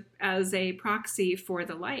also as a proxy for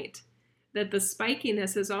the light. That the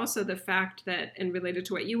spikiness is also the fact that, and related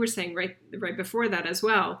to what you were saying right before that as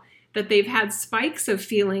well, that they've had spikes of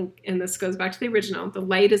feeling, and this goes back to the original, the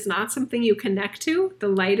light is not something you connect to, the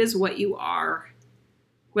light is what you are.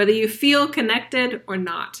 Whether you feel connected or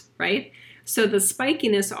not, right? So the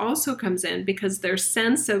spikiness also comes in because their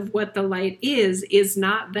sense of what the light is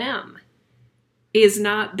not them, is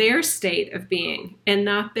not their state of being, and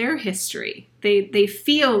not their history. They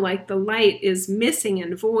feel like the light is missing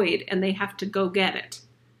and void, and they have to go get it.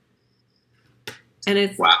 And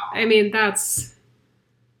it's, wow. I mean, that's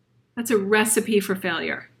a recipe for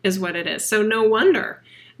failure, is what it is. So no wonder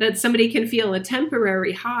that somebody can feel a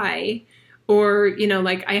temporary high, or,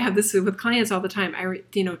 like I have this with clients all the time.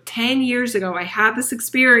 10 years ago, I had this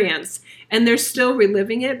experience, and they're still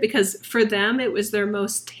reliving it because for them, it was their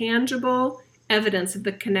most tangible evidence of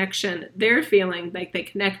the connection they're feeling like they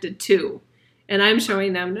connected to. And I'm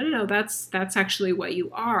showing them, no, that's actually what you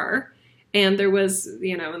are. And there was,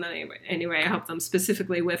 and then anyway, I help them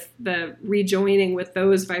specifically with the rejoining with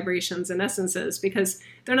those vibrations and essences, because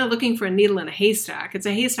they're not looking for a needle in a haystack. It's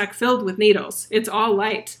a haystack filled with needles. It's all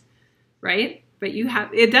light, right? But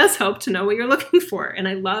it does help to know what you're looking for. And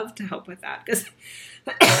I love to help with that because,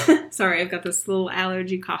 sorry, I've got this little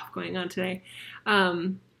allergy cough going on today.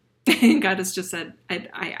 God has just said,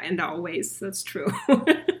 and always, that's true.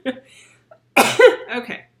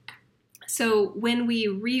 Okay. So when we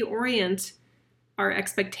reorient our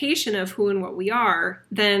expectation of who and what we are,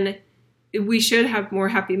 then we should have more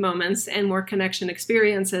happy moments and more connection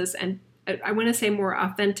experiences. And I want to say more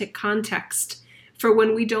authentic context for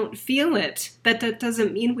when we don't feel it. That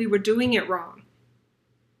doesn't mean we were doing it wrong.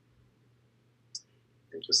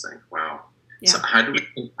 Interesting. Wow. Yeah. So how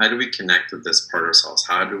do we connect with this part of ourselves?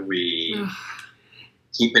 How do we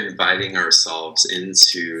keep inviting ourselves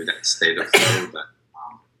into that state of flow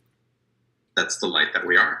that's the light that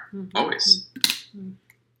we are, always? Mm-hmm.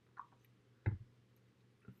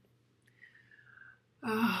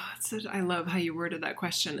 Oh, I love how you worded that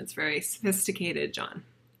question. It's very sophisticated, John,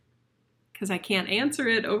 because I can't answer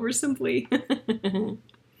it oversimply.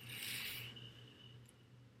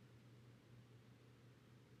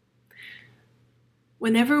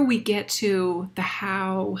 Whenever we get to the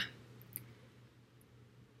how,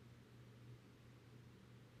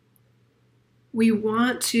 we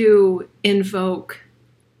want to invoke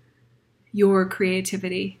your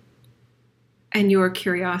creativity and your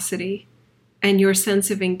curiosity and your sense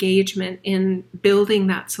of engagement in building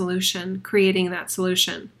that solution, creating that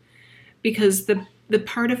solution. Because the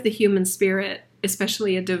part of the human spirit,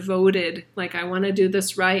 especially a devoted, like I want to do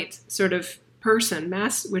this right sort of person,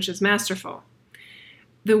 which is masterful,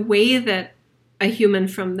 the way that a human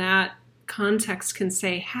from that context can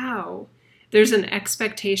say how, there's an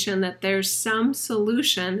expectation that there's some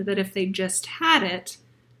solution that if they just had it,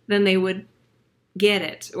 then they would get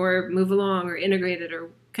it or move along or integrate it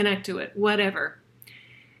or connect to it, whatever.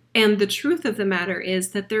 And the truth of the matter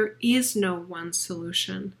is that there is no one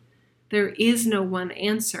solution. There is no one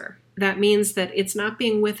answer. That means that it's not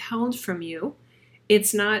being withheld from you.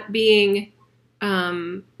 It's not being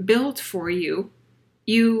built for you.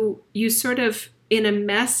 You sort of, in a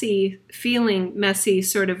messy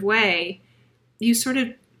sort of way, you sort of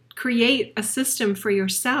create a system for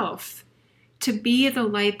yourself to be the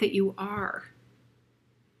light that you are.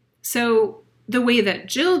 So the way that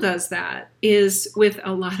Jill does that is with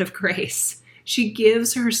a lot of grace. She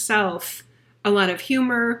gives herself a lot of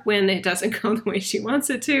humor when it doesn't go the way she wants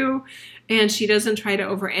it to, and she doesn't try to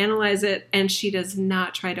overanalyze it, and she does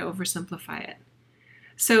not try to oversimplify it.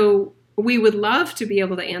 So we would love to be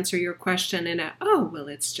able to answer your question in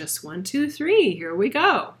it's just 1, 2, 3, here we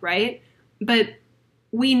go, right? But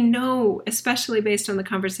we know, especially based on the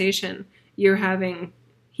conversation you're having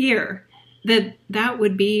here, that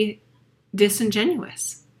would be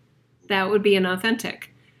disingenuous. That would be inauthentic.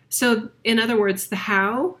 So in other words, the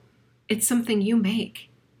how, it's something you make.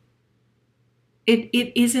 It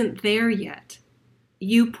isn't there yet.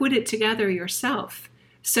 You put it together yourself.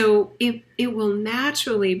 So it will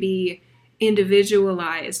naturally be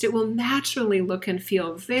individualized. It will naturally look and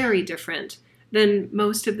feel very different than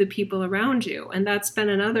most of the people around you. And that's been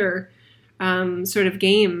another sort of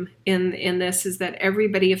game in this, is that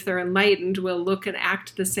everybody, if they're enlightened, will look and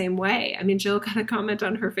act the same way. I mean, Jill got a comment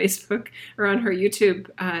on her Facebook or on her YouTube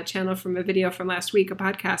channel from a video from last week, a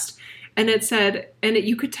podcast, and it said,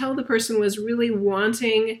 you could tell the person was really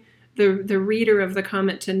wanting the reader of the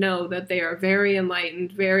comment to know that they are very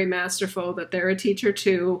enlightened, very masterful, that they're a teacher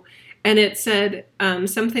too. And it said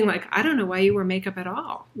something like, I don't know why you wear makeup at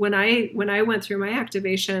all. When I went through my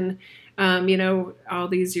activation, all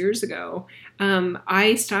these years ago,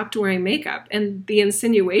 I stopped wearing makeup. And the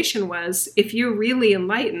insinuation was, if you're really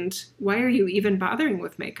enlightened, why are you even bothering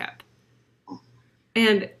with makeup?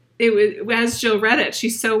 And it was, as Jill read it, she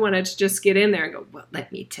so wanted to just get in there and go, well,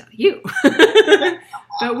 let me tell you.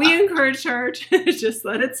 But we encouraged her to just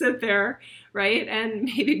let it sit there, right? And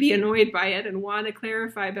maybe be annoyed by it and want to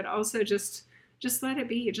clarify, but also just let it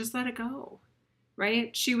be, just let it go,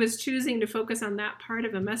 right? She was choosing to focus on that part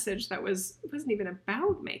of a message that wasn't even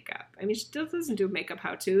about makeup. I mean, she still doesn't do makeup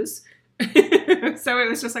how-tos. So it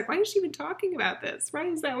was just like, why is she even talking about this? Why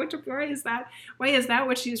is that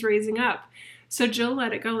what she's raising up? So Jill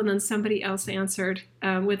let it go, and then somebody else answered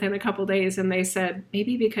within a couple days, and they said,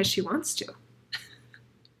 maybe because she wants to.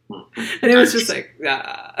 And it was just like, and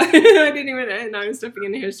I was stepping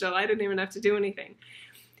into his Jill. I didn't even have to do anything.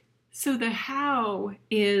 So the how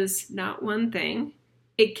is not one thing.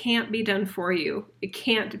 It can't be done for you. It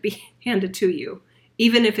can't be handed to you.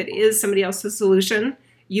 Even if it is somebody else's solution,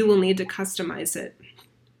 you will need to customize it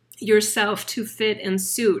yourself to fit and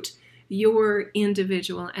suit your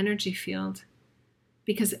individual energy field.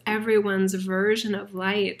 Because everyone's version of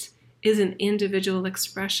light is an individual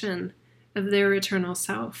expression of their eternal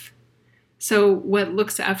self. So what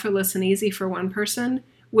looks effortless and easy for one person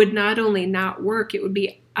would not only not work, it would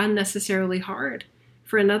be unnecessarily hard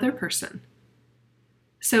for another person.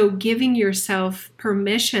 So giving yourself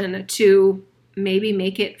permission to maybe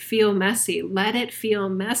make it feel messy, let it feel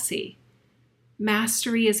messy.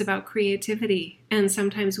 Mastery is about creativity. And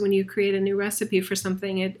sometimes when you create a new recipe for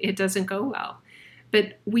something, it doesn't go well.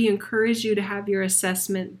 But we encourage you to have your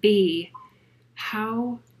assessment be,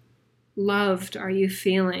 how loved are you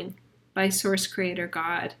feeling by Source Creator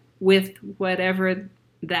God with whatever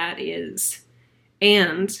that is?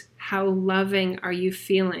 And how loving are you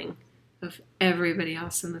feeling of everybody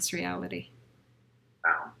else in this reality?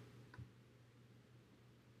 Wow.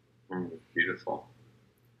 Beautiful.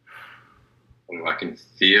 I can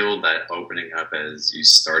feel that opening up as you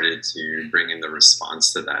started to bring in the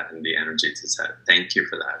response to that and the energy to that. Thank you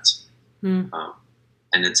for that.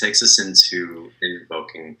 And it takes us into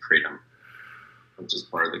invoking freedom, which is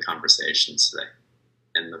part of the conversation today.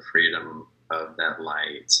 And the freedom of that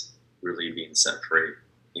light really being set free.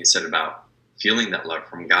 You said about feeling that love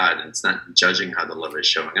from God, and it's not judging how the love is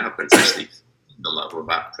showing up, but it's actually the love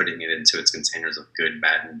about putting it into its containers of good,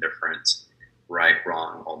 bad, and different, right,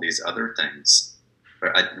 wrong, all these other things.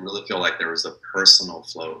 But I really feel like there was a personal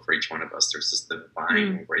flow for each one of us. There's this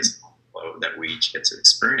divine graceful flow that we each get to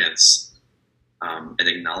experience, and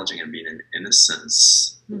acknowledging and being in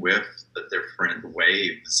innocence with the different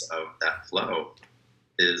waves of that flow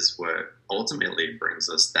is what ultimately brings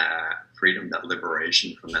us that freedom, that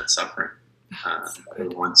liberation from that suffering. We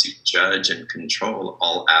want to judge and control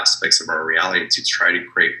all aspects of our reality to try to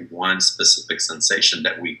create one specific sensation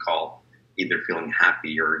that we call either feeling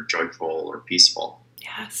happy or joyful or peaceful.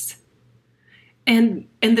 Yes. And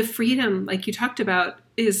the freedom, like you talked about,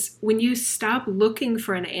 is when you stop looking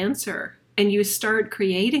for an answer and you start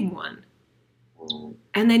creating one.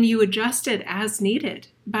 And then you adjust it as needed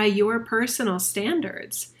by your personal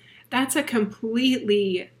standards. That's a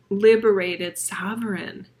completely liberated,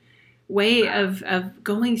 sovereign way of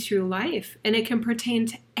going through life. And it can pertain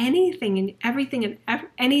to anything and everything and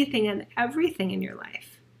anything and everything in your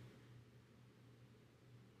life.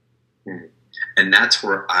 And that's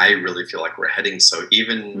where I really feel like we're heading. So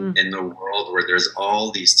even in the world where there's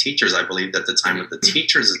all these teachers, I believe that the time of the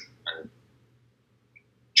teachers is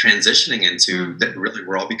transitioning into that really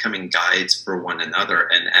we're all becoming guides for one another.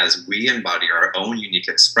 And as we embody our own unique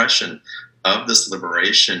expression of this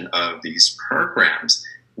liberation of these programs,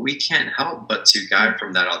 we can't help but to guide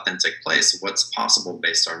from that authentic place what's possible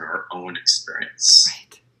based on our own experience.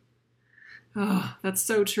 Right. Oh, that's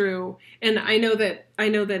so true. And I know that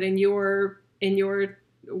in your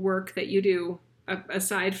work that you do,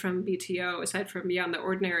 aside from BTO, aside from Beyond the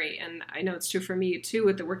Ordinary, and I know it's true for me too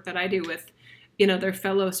with the work that I do with, their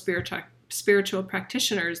fellow spiritual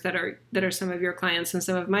practitioners that are some of your clients and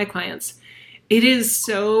some of my clients. It is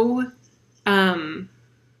so, it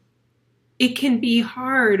can be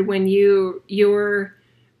hard when you're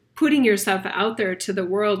putting yourself out there to the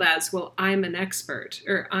world as, well, I'm an expert,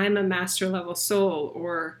 or I'm a master level soul,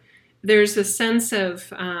 or there's a sense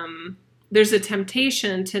of, there's a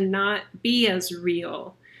temptation to not be as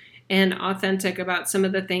real and authentic about some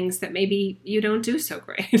of the things that maybe you don't do so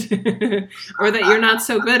great or that you're not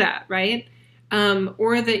so good at, right?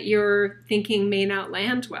 Or that your thinking may not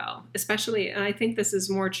land well, especially, and I think this is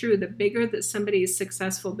more true, the bigger that somebody's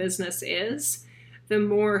successful business is, the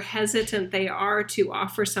more hesitant they are to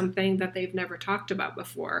offer something that they've never talked about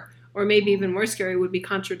before, or maybe even more scary, would be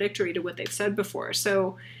contradictory to what they've said before.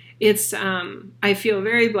 So it's, I feel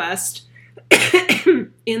very blessed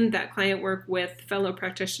in that client work with fellow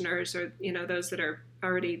practitioners, or, those that are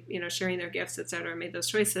already, sharing their gifts, et cetera, made those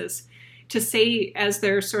choices, to say, as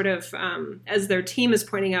they're sort of, as their team is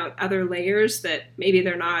pointing out other layers that maybe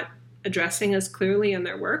they're not addressing as clearly in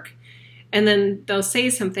their work. And then they'll say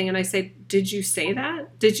something and I say, did you say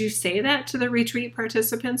that? Did you say that to the retreat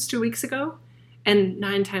participants 2 weeks ago? And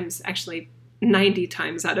 90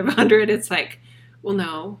 times out of 100, it's like, well,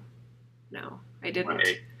 no, I didn't.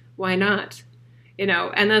 Right. Why not? And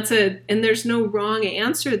and there's no wrong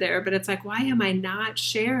answer there, but it's like, why am I not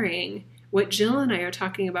sharing what Jill and I are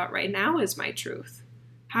talking about right now is my truth?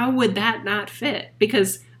 How would that not fit?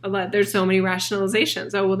 Because there's so many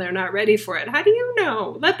rationalizations. Oh, well, they're not ready for it. How do you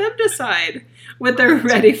know? Let them decide what they're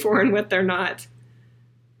ready for and what they're not.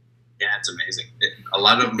 Yeah, it's amazing. A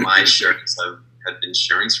lot of my sharings have been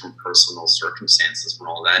sharings from personal circumstances from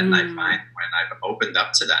all that. And I find when I've opened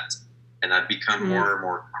up to that and I've become more and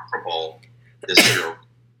more comfortable this year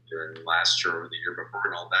and last year or the year before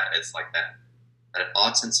and all that, it's like that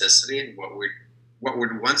authenticity and what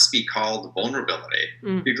would once be called vulnerability.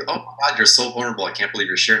 People, oh my God, you're so vulnerable. I can't believe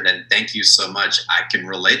you're sharing that. And thank you so much. I can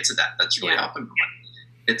relate to that. That's really helping me.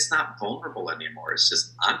 It's not vulnerable anymore. It's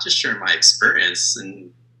just, I'm just sharing my experience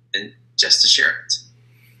and just to share it.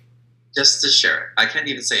 Just to share it. I can't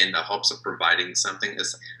even say in the hopes of providing something.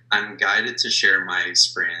 I'm guided to share my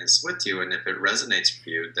experience with you. And if it resonates with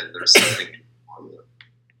you, then there's something for you.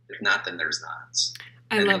 If not, then there's not.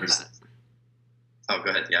 I love that. Oh,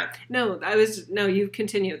 go ahead. Yeah. No, you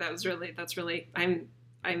continue. That's really, I'm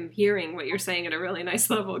hearing what you're saying at a really nice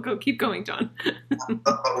level. Keep going, John. But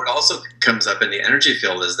what also comes up in the energy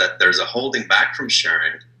field is that there's a holding back from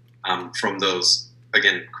sharing from those,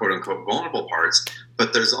 again, quote unquote, vulnerable parts.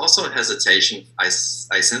 But there's also a hesitation I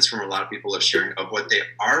sense from a lot of people of sharing of what they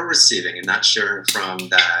are receiving and not sharing from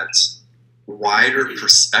that wider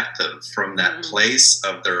perspective, from that place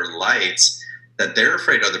of their light that they're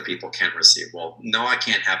afraid other people can't receive. Well, no, I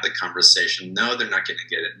can't have the conversation. No, they're not going to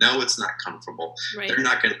get it. No, it's not comfortable. Right. They're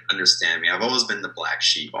not going to understand me. I've always been the black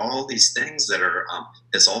sheep. All these things that are,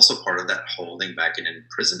 it's also part of that holding back and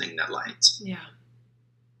imprisoning that light. Yeah.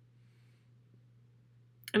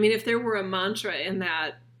 I mean, if there were a mantra in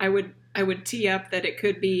that, I would tee up that it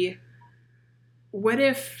could be, what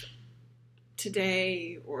if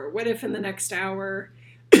today, or what if in the next hour,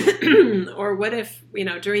 or what if,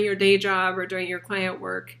 during your day job or during your client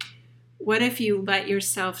work, what if you let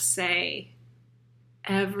yourself say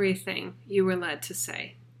everything you were led to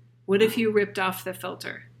say? What if you ripped off the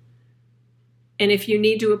filter? And if you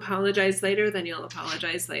need to apologize later, then you'll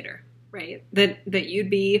apologize later, right? That you'd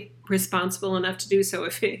be responsible enough to do so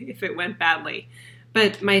if it went badly.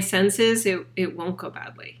 But my sense is it won't go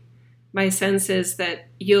badly. My sense is that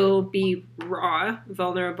you'll be raw,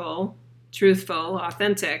 vulnerable, truthful,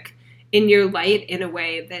 authentic in your light in a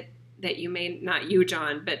way that you may, not you,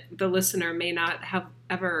 John, but the listener may not have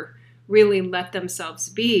ever really let themselves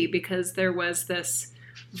be, because there was this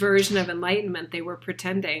version of enlightenment they were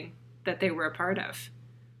pretending that they were a part of.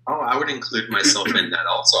 Oh, I would include myself in that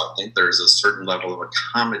also. I think there's a certain level of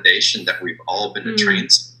accommodation that we've all been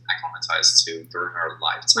acclimatized to during our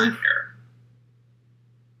lifetime here.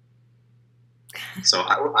 So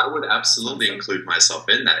I would absolutely include myself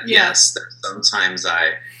in that. Yeah. Yes, sometimes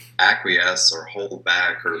I acquiesce or hold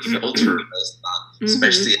back or filter as not,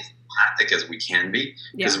 especially as empathic as we can be,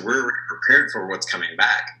 because we're prepared for what's coming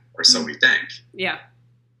back, or so we think. Yeah.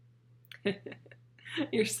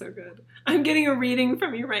 You're so good. I'm getting a reading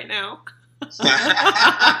from you right now. Oh,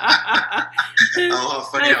 how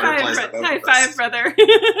funny. High five, brother.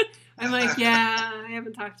 I'm like, yeah, I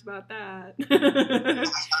haven't talked about that.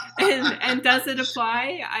 and does it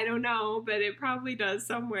apply? I don't know, but it probably does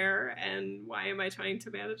somewhere. And why am I trying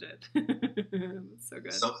to manage it? So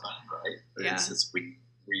good. So fun, right? Yeah. It's we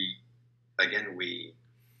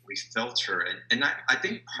filter, and I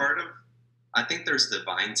think I think there's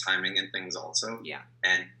divine timing in things also. Yeah.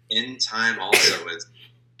 And in time also is,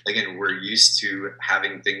 again, we're used to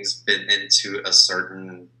having things fit into a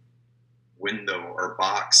certain window or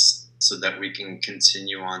box so that we can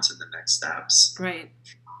continue on to the next steps. Right.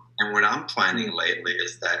 And what I'm finding lately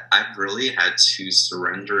is that I've really had to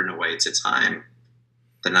surrender in a way to time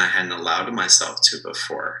than I hadn't allowed myself to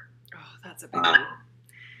before. Oh, that's a big one.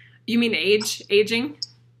 You mean aging?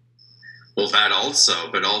 Well, that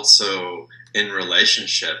also, but also in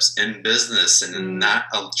relationships, in business, and in not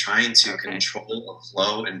trying to control a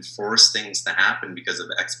flow and force things to happen because of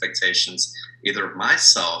expectations, either of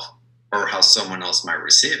myself or how someone else might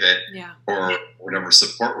receive it, or whatever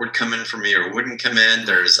support would come in for me or wouldn't come in.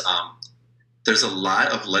 There's a lot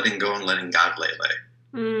of letting go and letting God lately.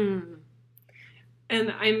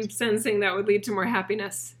 And I'm sensing that would lead to more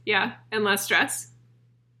happiness, and less stress.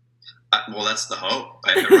 Well, that's the hope.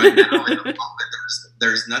 Right now,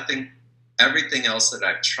 there's nothing. Everything else that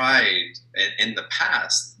I've tried in the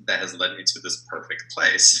past that has led me to this perfect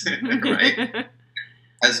place, right,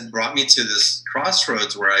 has brought me to this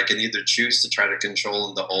crossroads where I can either choose to try to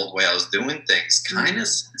control the old way I was doing things, kind of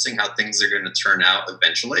sensing how things are going to turn out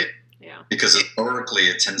eventually, because historically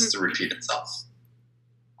it tends to repeat itself.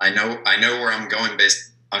 I know where I'm going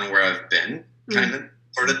based on where I've been, kind of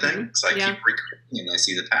sort of thing. So I keep recreating and I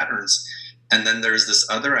see the patterns. And then there's this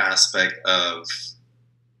other aspect of,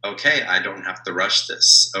 okay, I don't have to rush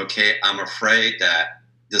this. Okay, I'm afraid that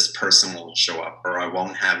this person won't show up, or I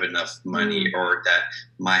won't have enough money, or that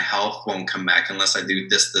my health won't come back unless I do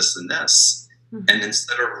this, this, and this. And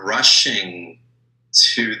instead of rushing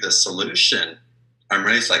to the solution, I'm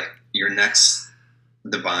ready. It's like your next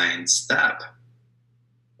divine step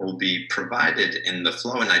will be provided in the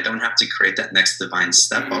flow, and I don't have to create that next divine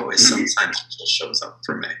step always. Sometimes it just shows up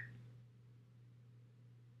for me.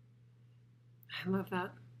 I love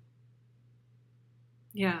that.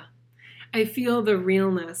 Yeah. I feel the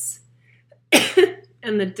realness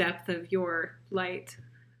and the depth of your light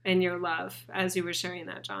and your love as you were sharing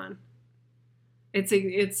that, John.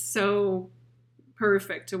 It's so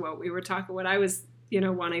perfect to what we were talking, what I was,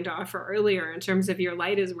 wanting to offer earlier in terms of your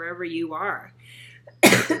light is wherever you are.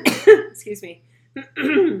 Excuse me.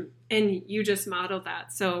 And you just modeled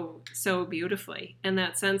that so beautifully, and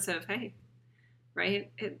that sense of, hey,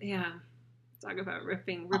 right? Talk about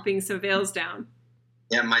ripping some veils down.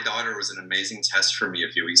 Yeah, my daughter was an amazing test for me a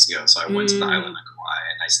few weeks ago. So I went to the island of Kauai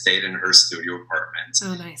and I stayed in her studio apartment.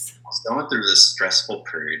 Oh, nice. I was going through this stressful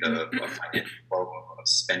period of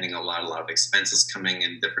spending a lot of expenses coming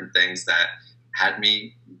in, different things that had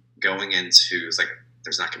me going into, it's like,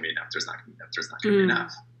 there's not going to be enough, there's not going to be enough, there's not going to be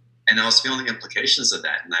enough. And I was feeling the implications of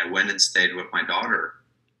that. And I went and stayed with my daughter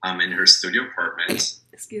in her studio apartment.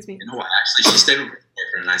 Excuse me. You know what? Actually, she stayed with her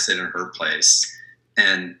boyfriend and I stayed in her place.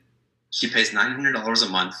 And she pays $900 a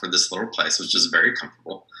month for this little place, which is very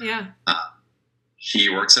comfortable. Yeah. She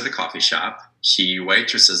works at a coffee shop. She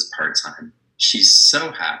waitresses part-time. She's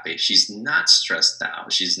so happy. She's not stressed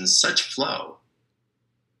out. She's in such flow.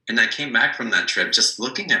 And I came back from that trip just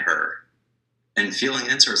looking at her and feeling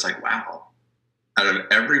into her. It's like, wow, out of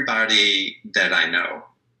everybody that I know,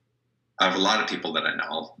 out of a lot of people that I know,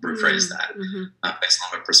 I'll rephrase that, based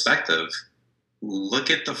on my perspective, look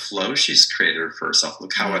at the flow she's created for herself.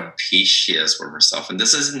 Look how Yeah. at peace she is with herself. And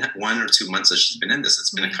this isn't 1 or 2 months that she's been in this. It's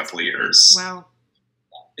been a couple of years. Wow.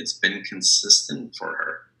 It's been consistent for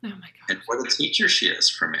her. Oh my God. And what a teacher she is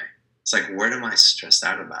for me. It's like, what am I stressed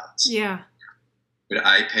out about? Yeah. But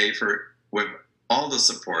I pay for, with all the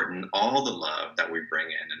support and all the love that we bring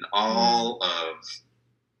in and all of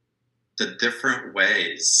the different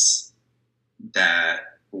ways that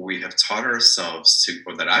we have taught ourselves to,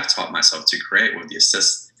 or that I've taught myself to create with the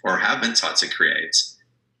assist, or have been taught to create.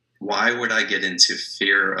 Why would I get into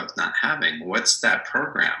fear of not having? What's that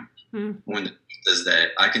program? When the truth is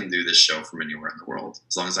that I can do this show from anywhere in the world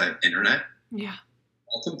as long as I have internet, a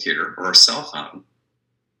computer, or a cell phone,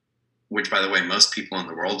 which, by the way, most people in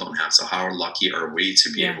the world don't have. So how lucky are we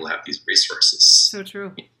to be able to have these resources? So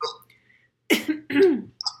true.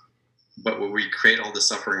 But when we create all the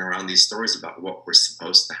suffering around these stories about what we're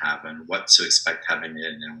supposed to have and what to expect having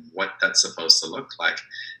it and what that's supposed to look like,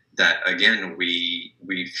 that again, we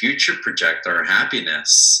future project our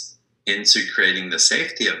happiness into creating the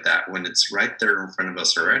safety of that when it's right there in front of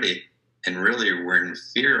us already. And really, we're in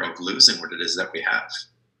fear of losing what it is that we have.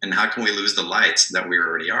 And how can we lose the light that we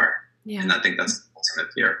already are? Yeah. And I think that's the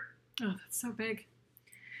ultimate fear. Oh, that's so big.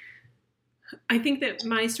 I think that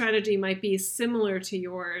my strategy might be similar to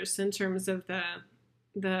yours in terms of the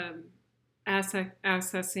accessing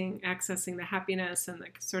the happiness and the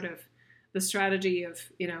sort of the strategy of,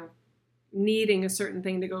 needing a certain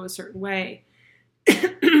thing to go a certain way.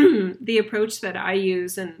 The approach that I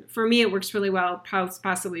use, and for me it works really well,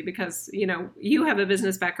 possibly because, you have a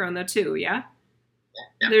business background though too, yeah?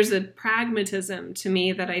 Yeah. There's a pragmatism to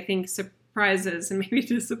me that I think surprises and maybe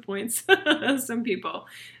disappoints some people.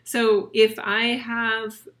 So if I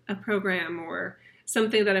have a program or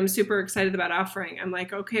something that I'm super excited about offering, I'm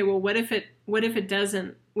like, okay, well, what if it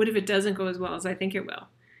doesn't go as well as I think it will?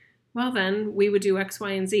 Well, then we would do X,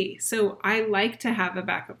 Y, and Z. So I like to have a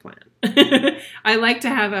backup plan. I like to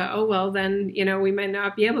have then, we might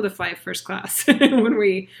not be able to fly first class when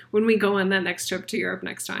we go on that next trip to Europe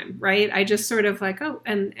next time, right? I just sort of like,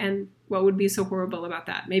 and what would be so horrible about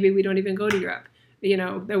that? Maybe we don't even go to Europe.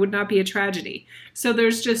 That would not be a tragedy. So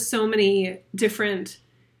there's just so many different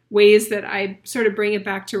ways that I sort of bring it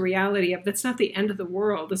back to reality of that's not the end of the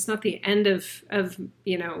world. It's not the end of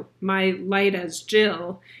my light as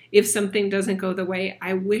Jill if something doesn't go the way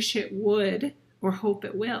I wish it would or hope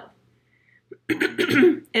it will.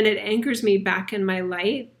 And it anchors me back in my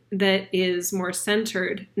light that is more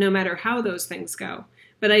centered no matter how those things go.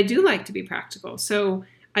 But I do like to be practical. So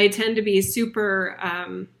I tend to be super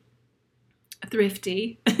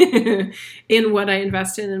thrifty in what I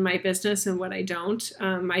invest in my business and what I don't.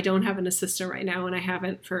 I don't have an assistant right now, and I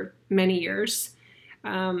haven't for many years.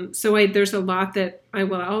 So there's a lot that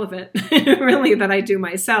all of it really that I do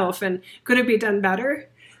myself. And could it be done better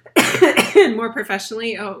and more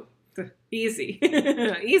professionally? Oh, easily.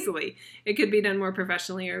 It could be done more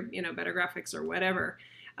professionally or, better graphics or whatever.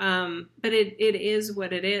 But it is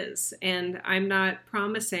what it is. And I'm not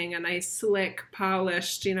promising a nice, slick,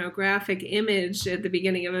 polished, graphic image at the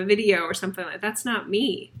beginning of a video or something like that. That's not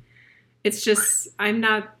me. It's just, I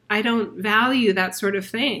don't value that sort of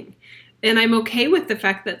thing. And I'm okay with the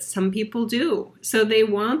fact that some people do. So they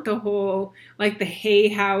want the whole, like the Hay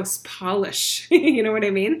House polish. You know what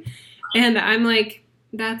I mean? And I'm like,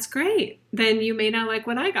 that's great. Then you may not like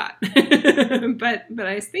what I got. but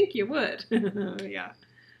I think you would. Yeah.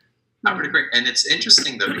 I would agree. And it's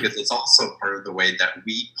interesting, though, because it's also part of the way that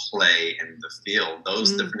we play in the field,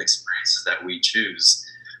 those different experiences that we choose.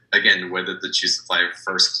 Again, whether to choose to fly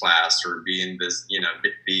first class or be in this,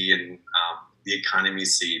 be in the economy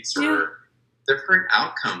seats or different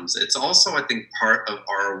outcomes. It's also, I think, part of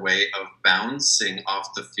our way of bouncing off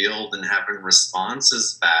the field and having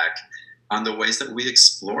responses back on the ways that we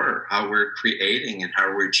explore how we're creating and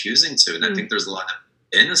how we're choosing to. And I think there's a lot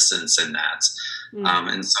of innocence in that.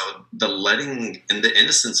 And so the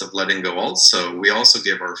innocence of letting go also, we also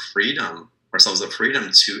give ourselves the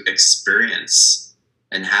freedom to experience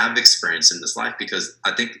and have experience in this life, because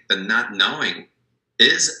I think the not knowing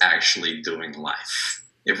is actually doing life.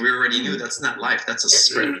 If we already knew, that's not life, that's a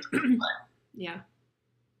script. Yeah.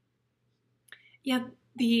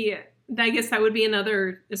 I guess that would be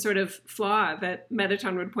another sort of flaw that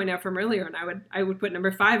Metatron would point out from earlier, and I would put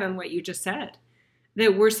number 5 on what you just said.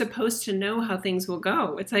 That we're supposed to know how things will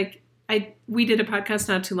go. It's like we did a podcast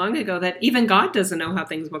not too long ago that even God doesn't know how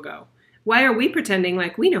things will go. Why are we pretending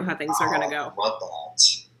like we know how things are going to go? I love that.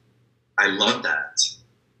 I love that.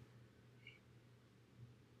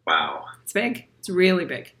 Wow. It's big. It's really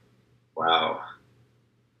big. Wow.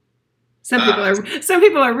 Some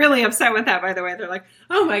people are really upset with that, by the way. They're like,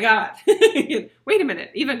 oh my God, wait a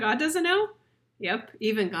minute. Even God doesn't know? Yep.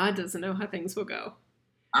 Even God doesn't know how things will go.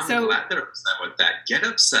 I'm glad they're upset with that. Get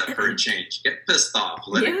upset for a change. Get pissed off.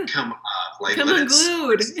 Let it come up. Come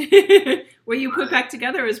unglued. What you put back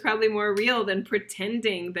together is probably more real than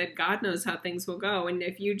pretending that God knows how things will go. And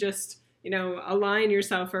if you just, align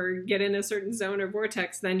yourself or get in a certain zone or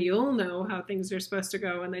vortex, then you'll know how things are supposed to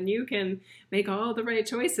go. And then you can make all the right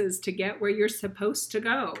choices to get where you're supposed to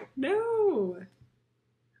go. No.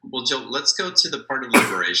 Well, Jill, let's go to the part of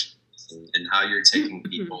liberation and how you're taking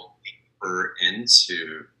people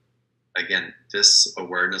into, again, this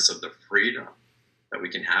awareness of the freedom that we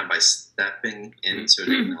can have by stepping into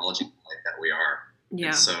and acknowledging the light that we are. Yeah.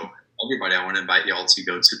 And so, everybody, I want to invite you all to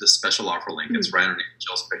go to the special offer link. It's right underneath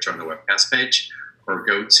Jill's picture on the webcast page, or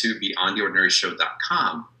go to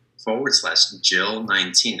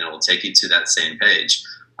beyondtheordinaryshow.com/Jill19. It'll take you to that same page.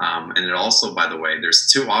 And it also, by the way, there's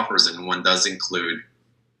 2 offers, and one does include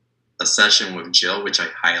a session with Jill, which I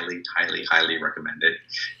highly, highly, highly recommend it.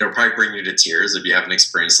 It'll probably bring you to tears if you haven't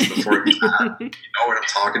experienced it before. You know what I'm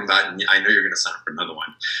talking about, and I know you're going to sign up for another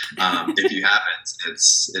one. If you haven't,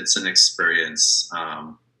 it's an experience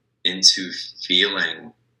into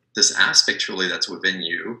feeling this aspect truly that's within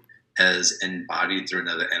you as embodied through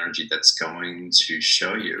another energy that's going to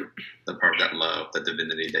show you the part of that love, the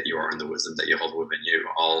divinity that you are, and the wisdom that you hold within you,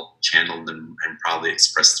 all channeled and probably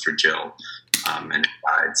expressed through Jill. And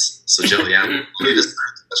guides. So, Jill, lead us through the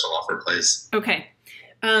special offer, please. Okay.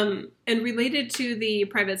 And related to the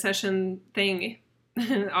private session thing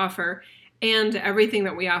offer and everything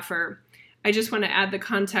that we offer, I just want to add the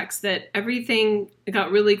context that everything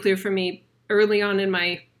got really clear for me early on in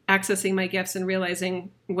my accessing my gifts and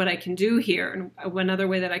realizing what I can do here. And one other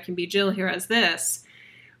way that I can be Jill here as this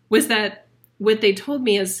was that what they told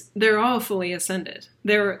me is they're all fully ascended.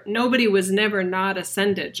 Nobody was never not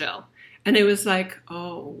ascended, Jill. And it was like,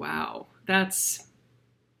 oh, wow, I'd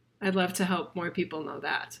love to help more people know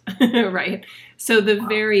that, right? So the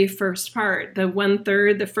very first part, the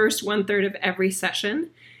first 1/3 of every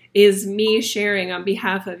session is me sharing on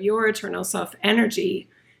behalf of your eternal self energy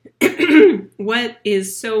what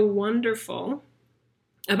is so wonderful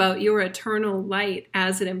about your eternal light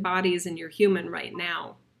as it embodies in your human right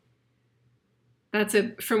now.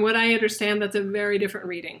 From what I understand, that's a very different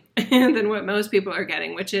reading than what most people are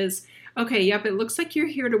getting, which is, okay, yep, it looks like you're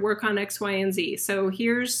here to work on X, Y, and Z. So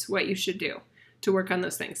here's what you should do to work on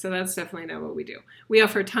those things. So that's definitely not what we do. We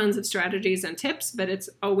offer tons of strategies and tips, but it's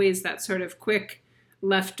always that sort of quick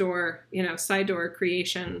left door, side door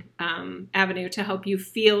creation avenue to help you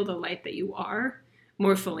feel the light that you are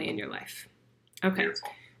more fully in your life. Okay.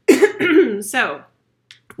 So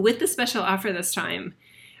with the special offer this time,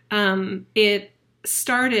 it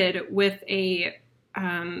started with a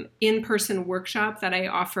in-person workshop that I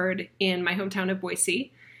offered in my hometown of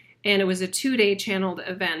Boise. And it was a 2-day channeled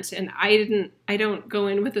event. And I don't go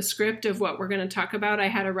in with a script of what we're going to talk about. I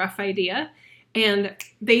had a rough idea. And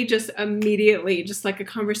they just immediately, just like a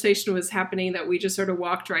conversation was happening that we just sort of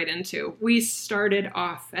walked right into. We started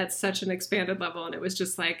off at such an expanded level. And it was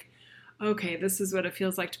just like, okay, this is what it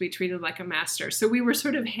feels like to be treated like a master. So we were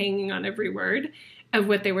sort of hanging on every word of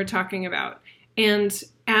what they were talking about. And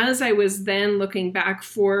as I was then looking back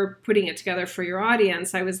for putting it together for your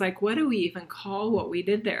audience, I was like, what do we even call what we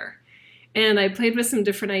did there? And I played with some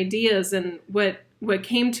different ideas. And what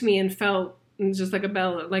came to me and felt just like a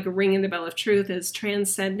bell, like a ring in the bell of truth, is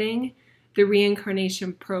transcending the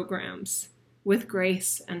reincarnation programs with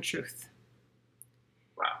grace and truth.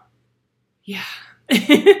 Wow. Yeah.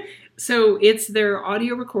 So it's their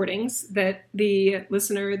audio recordings that the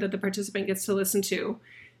participant gets to listen to.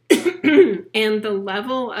 And the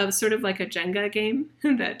level of sort of like a Jenga game,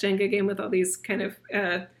 that Jenga game with all these kind of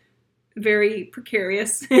very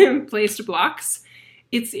precarious placed blocks.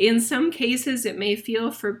 It's in some cases, it may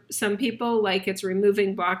feel for some people like it's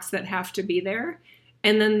removing blocks that have to be there.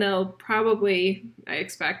 And then they'll probably, I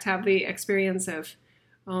expect, have the experience of,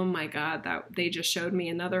 oh my God, that they just showed me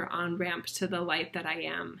another on-ramp to the light that I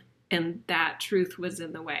am. And that truth was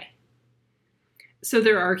in the way. So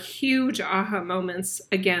there are huge aha moments,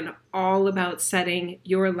 again, all about setting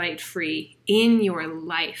your light free in your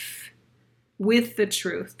life with the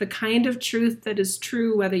truth, the kind of truth that is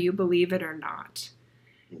true whether you believe it or not,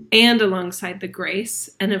 and alongside the grace,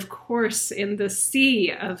 and of course in the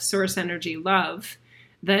sea of source energy love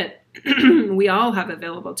that we all have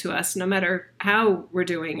available to us, no matter how we're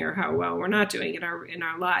doing or how well we're not doing in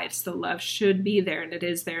our lives. The love should be there, and it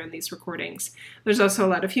is there in these recordings. There's also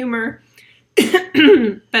a lot of humor.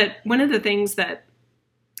 But one of the things that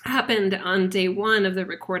happened on day one of the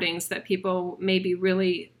recordings that people maybe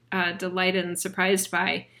really delighted and surprised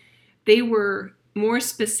by. They were more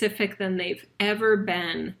specific than they've ever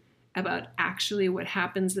been about actually what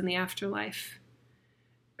happens in the afterlife.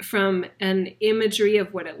 From an imagery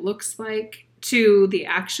of what it looks like to the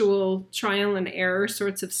actual trial and error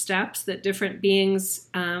sorts of steps that different beings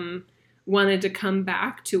wanted to come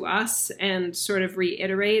back to us and sort of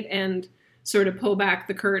reiterate and sort of pull back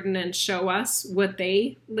the curtain and show us what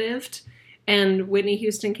they lived. And Whitney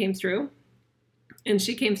Houston came through. And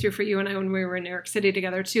she came through for you and I when we were in New York City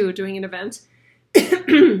together too, doing an event.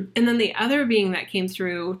 And then the other being that came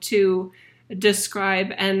through to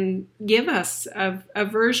describe and give us a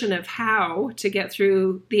version of how to get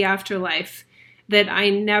through the afterlife that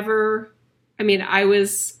I'm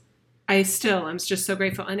just so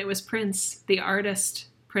grateful. And it was Prince, the artist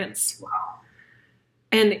Prince. Wow.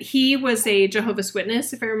 And he was a Jehovah's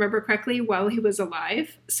Witness, if I remember correctly, while he was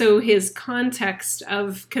alive. So his context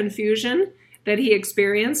of confusion that he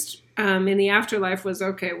experienced in the afterlife was,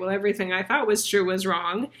 okay, well, everything I thought was true was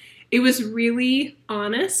wrong. It was really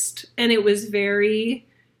honest, and it was very,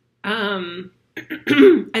 I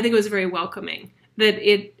think it was very welcoming. That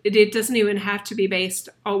it doesn't even have to be based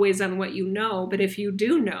always on what you know, but if you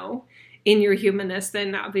do know in your humanness,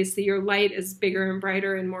 then obviously your light is bigger and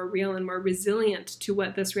brighter and more real and more resilient to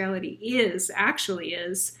what this reality actually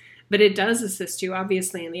is. But it does assist you,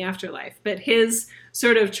 obviously, in the afterlife. But his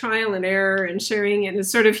sort of trial and error and sharing in a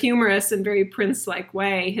sort of humorous and very Prince-like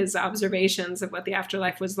way, his observations of what the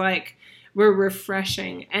afterlife was like, were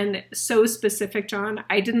refreshing and so specific, John.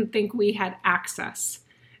 I didn't think we had access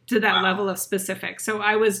to that level of specific. So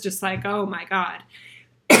I was just like, oh my God.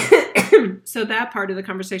 So that part of the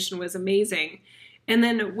conversation was amazing. And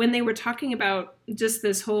then when they were talking about just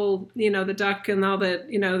this whole, the duck and all the,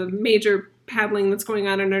 the major paddling that's going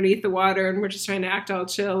on underneath the water, and we're just trying to act all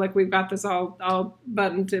chill, like we've got this all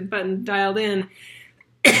button dialed in,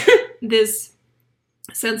 this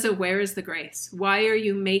sense of where is the grace? Why are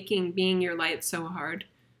you making being your light so hard?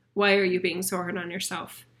 Why are you being so hard on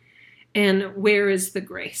yourself? And where is the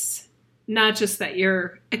grace? Not just that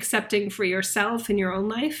you're accepting for yourself in your own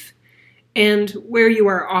life, and where you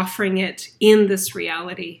are offering it in this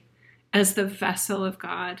reality as the vessel of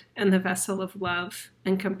God and the vessel of love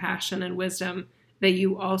and compassion and wisdom that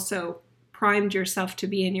you also primed yourself to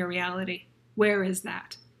be in your reality. Where is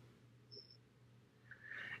that?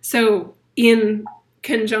 So in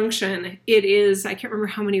conjunction, it is, I can't remember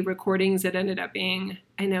how many recordings it ended up being.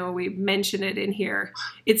 I know we mention it in here.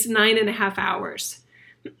 It's 9.5 hours.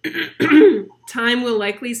 Time will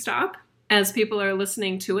likely stop as people are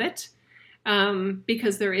listening to it,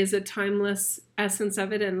 because there is a timeless essence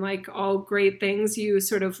of it. And like all great things, you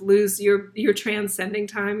sort of lose, you're transcending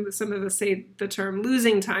time. Some of us say the term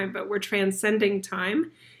losing time, but we're transcending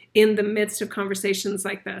time in the midst of conversations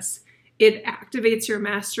like this. It activates your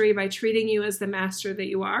mastery by treating you as the master that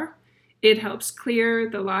you are. It helps clear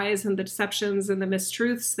the lies and the deceptions and the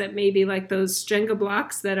mistruths that may be like those Jenga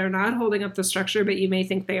blocks that are not holding up the structure, but you may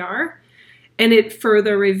think they are. And it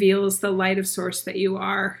further reveals the light of source that you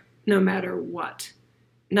are, no matter what.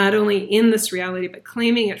 Not only in this reality, but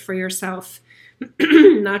claiming it for yourself,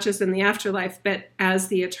 not just in the afterlife, but as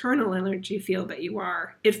the eternal energy field that you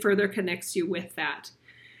are. It further connects you with that.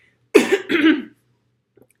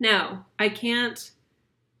 Now, I can't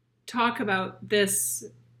talk about this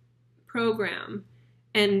program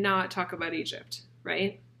and not talk about Egypt,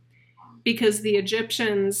 right? Because the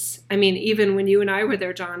Egyptians, I mean, even when you and I were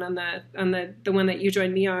there, John, on the one that you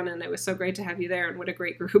joined me on, and it was so great to have you there, and what a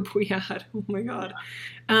great group we had. Oh my God.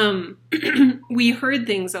 We heard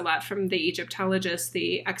things a lot from the Egyptologist,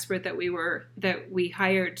 the expert that we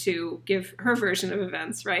hired to give her version of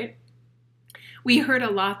events, right? We heard a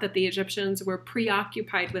lot that the Egyptians were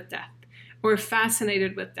preoccupied with death or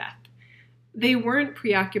fascinated with death. They weren't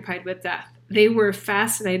preoccupied with death. They were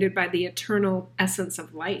fascinated by the eternal essence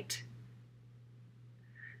of light.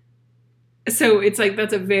 So it's like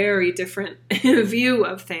that's a very different view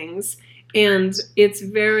of things. And it's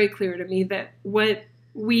very clear to me that what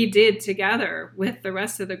we did together with the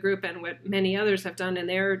rest of the group and what many others have done in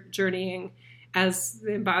their journeying as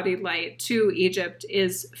the embodied light to Egypt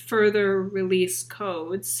is further release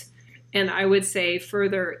codes, and I would say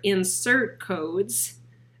further insert codes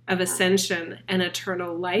of ascension and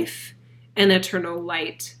eternal life and eternal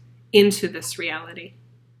light into this reality.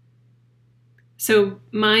 So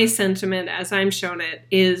my sentiment, as I'm shown it,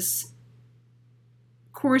 is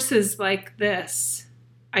courses like this,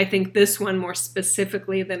 I think this one more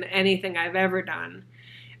specifically than anything I've ever done,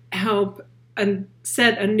 help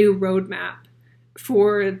set a new roadmap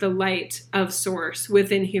for the light of source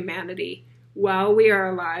within humanity while we are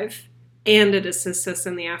alive and it assists us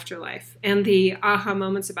in the afterlife. And the aha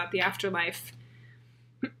moments about the afterlife,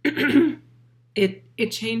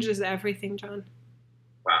 it changes everything, John.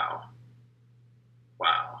 Wow.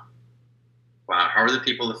 How are the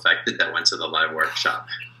people affected that went to the live workshop?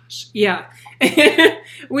 Yeah.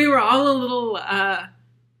 We were all a little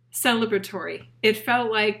celebratory. It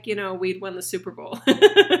felt like, we'd won the Super Bowl.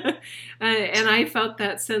 And I felt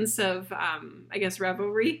that sense of, I guess,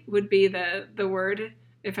 revelry would be the word,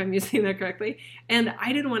 if I'm using that correctly. And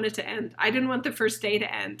I didn't want it to end. I didn't want the first day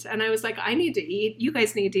to end. And I was like, I need to eat. You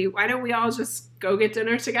guys need to eat. Why don't we all just go get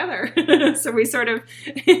dinner together? So we sort of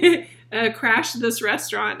crashed this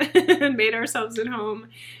restaurant and made ourselves at home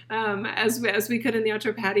as we could in the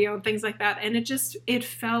outdoor patio and things like that. And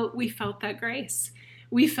we felt that grace.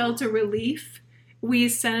 We felt a relief. We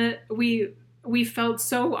felt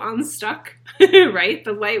so unstuck, right?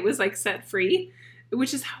 The light was like set free,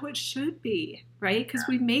 which is how it should be, right? Because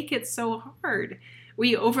we make it so hard.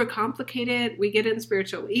 We overcomplicate it. We get in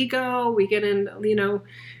spiritual ego. We get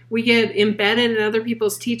embedded in other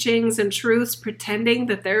people's teachings and truths, pretending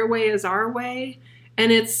that their way is our way.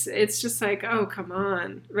 And it's just like, oh, come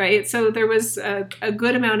on, right? So there was a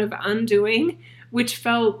good amount of undoing, which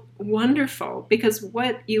felt wonderful, because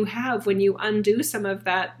what you have when you undo some of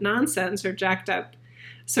that nonsense or jacked up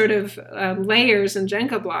sort of layers and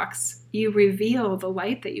Jenga blocks, you reveal the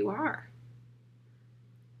light that you are.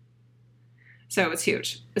 So it's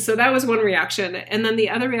huge. So that was one reaction. And then the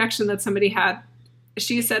other reaction that somebody had,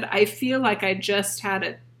 she said, I feel like I just had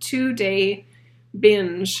a 2-day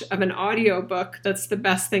binge of an audiobook that's the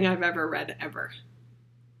best thing I've ever read ever.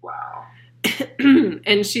 Wow.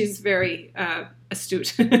 And she's very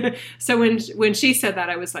astute. So when she said that,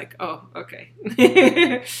 I was like, oh, okay.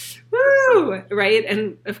 Woo! Right?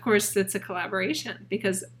 And of course, it's a collaboration,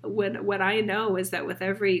 because what I know is that with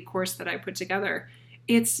every course that I put together,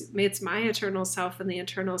 it's my eternal self and the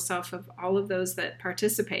eternal self of all of those that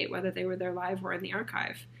participate, whether they were there live or in the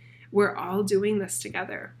archive. We're all doing this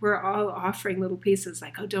together. We're all offering little pieces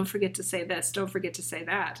like, oh, don't forget to say this, don't forget to say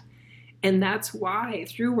that. And that's why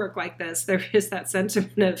through work like this, there is that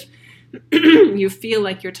sentiment of you feel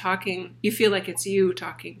like you're talking, you feel like it's you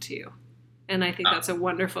talking to you. And I think that's a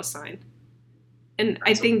wonderful sign. And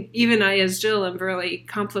I think even I, as Jill, am really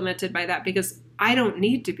complimented by that, because I don't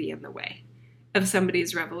need to be in the way of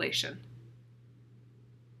somebody's revelation.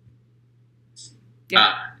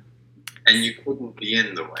 Yeah. And you couldn't be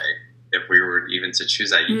in the way if we were even to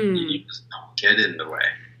choose that. You just don't get in the way.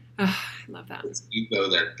 Oh, I love that. It's ego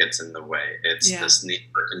that gets in the way. It's this need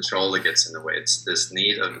for control that gets in the way. It's this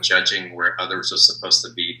need of judging where others are supposed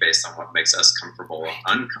to be based on what makes us comfortable or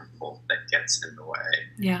uncomfortable that gets in the way.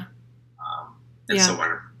 Yeah. It's so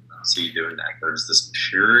wonderful to see you doing that. There's this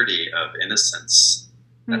purity of innocence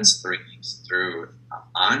that's through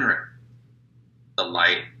honoring the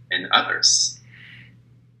light in others.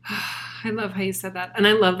 I love how you said that. And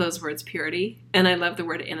I love those words, purity. And I love the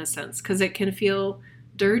word innocence, because it can feel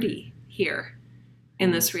dirty here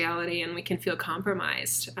in this reality, and we can feel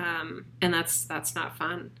compromised. And that's not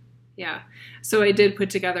fun. Yeah. So I did put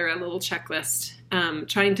together a little checklist.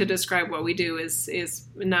 Trying to describe what we do is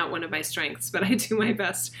not one of my strengths, but I do my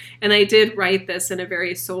best. And I did write this in a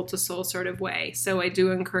very soul-to-soul sort of way. So I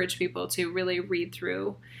do encourage people to really read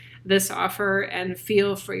through this offer and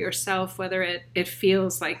feel for yourself whether it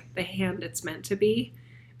feels like the hand it's meant to be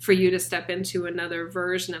for you to step into another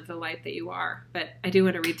version of the light that you are. But I do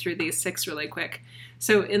want to read through these 6 really quick.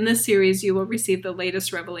 So in this series, you will receive the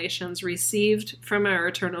latest revelations received from our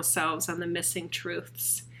eternal selves on the missing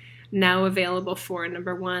truths. Now available for,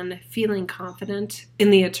 number 1, feeling confident in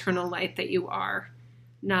the eternal light that you are,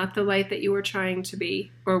 not the light that you are trying to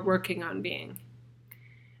be or working on being.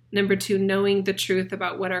 Number 2, knowing the truth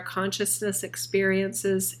about what our consciousness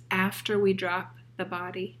experiences after we drop the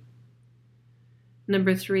body.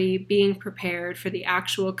 Number 3, being prepared for the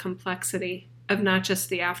actual complexity of not just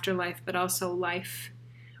the afterlife, but also life,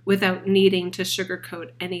 without needing to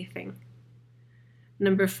sugarcoat anything.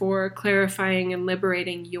 Number 4, clarifying and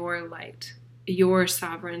liberating your light, your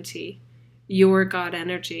sovereignty, your God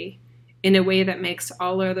energy, in a way that makes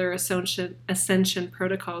all other ascension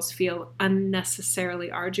protocols feel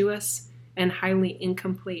unnecessarily arduous and highly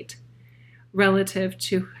incomplete relative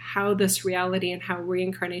to how this reality and how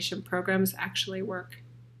reincarnation programs actually work.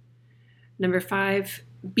 Number 5,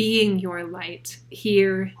 being your light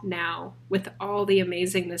here now with all the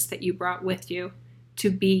amazingness that you brought with you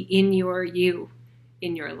to be in your you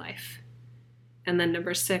in your life. And then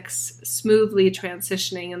number 6, smoothly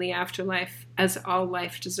transitioning in the afterlife as all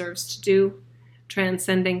life deserves to do,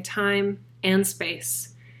 transcending time and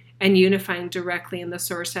space and unifying directly in the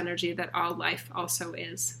source energy that all life also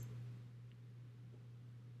is.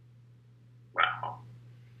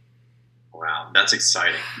 Wow, that's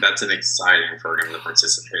exciting. That's an exciting program to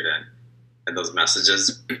participate in. And those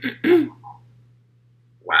messages,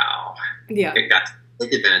 wow. Yeah.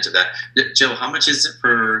 Take advantage of that. Jill, how much is it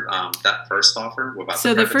for that first offer?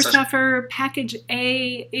 So the first offer, package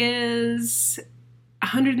A, is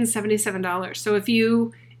 $177. So if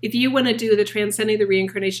you want to do the Transcending the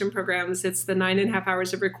Reincarnation programs, it's the 9.5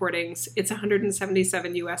 hours of recordings. It's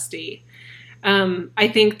 $177 USD. I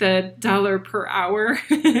think the dollar per hour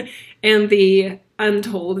and the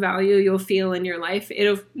untold value you'll feel in your life,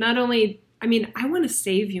 it'll not only, I mean, I want to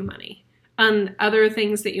save you money on other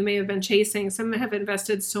things that you may have been chasing. Some have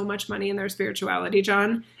invested so much money in their spirituality,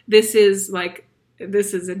 John. This is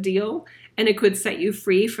a deal, and it could set you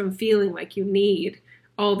free from feeling like you need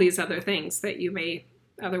all these other things that you may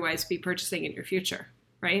otherwise be purchasing in your future,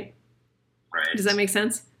 right? Right. Does that make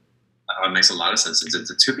sense? It makes a lot of sense.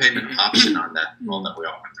 It's a 2-payment option on that all that we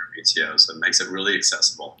offer through PTO, so it makes it really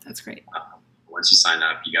accessible. That's great. Once you sign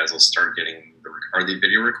up, you guys will start getting are they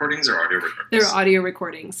video recordings or audio recordings? They're audio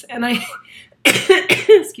recordings. And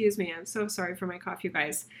excuse me, I'm so sorry for my cough, you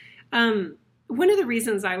guys. One of the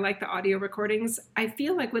reasons I like the audio recordings, I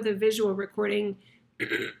feel like with a visual recording,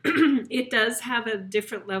 it does have a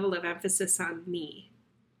different level of emphasis on me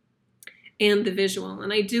and the visual.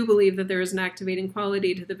 And I do believe that there is an activating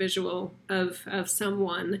quality to the visual of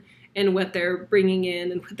someone and what they're bringing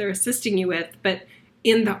in and what they're assisting you with. But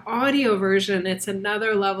in the audio version, it's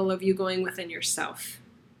another level of you going within yourself.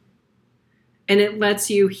 And it lets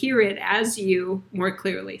you hear it as you more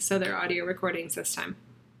clearly. So they're audio recordings this time.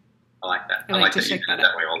 I like that. I like that you do it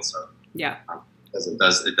that way also. Yeah. Because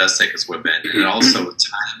it does take us within. And it also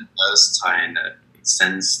does tie in a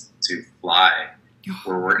sense to fly.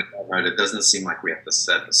 We're working on it. It doesn't seem like we have to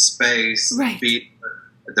set the space, right. Beat.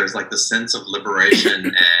 There's like the sense of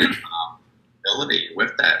liberation and ability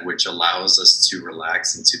with that, which allows us to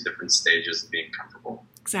relax into different stages of being comfortable.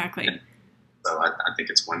 Exactly. And so I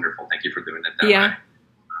think it's wonderful. Thank you for doing it that way.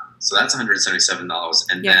 So that's $177.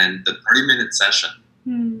 And then the 30-minute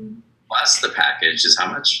session plus the package is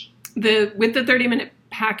how much? With the 30-minute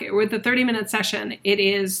packet, with the 30-minute session, it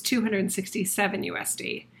is $267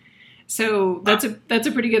 USD. So that's a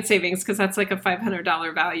pretty good savings because that's like a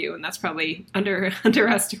 $500 value, and that's probably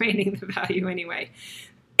underestimating the value anyway.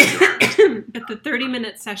 But the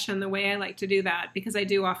 30-minute session, the way I like to do that, because I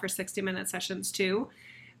do offer 60-minute sessions too,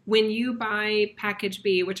 when you buy package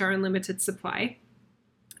B, which are unlimited supply,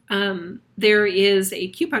 there is a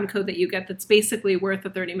coupon code that you get that's basically worth a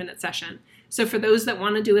 30-minute session. So for those that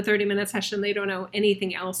want to do a 30-minute session, they don't know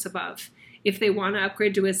anything else above. If they want to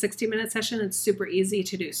upgrade to a 60-minute session, it's super easy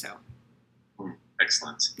to do so.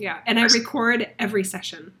 Excellent. Yeah, and I record every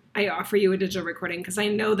session. I offer you a digital recording because I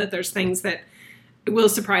know that there's things that will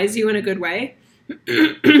surprise you in a good way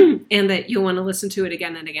and that you'll want to listen to it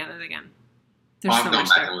again and again and again. I've gone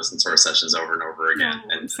back and listened to our sessions over and over again.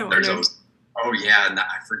 And so there's always, oh yeah, and I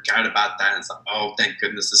forgot about that. And it's like, oh, thank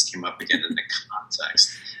goodness this came up again in the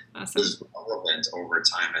context. Awesome. It's relevant over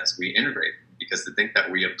time as we integrate, because to think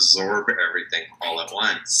that we absorb everything all at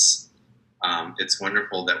once, it's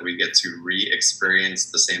wonderful that we get to re-experience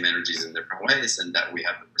the same energies in different ways, and that we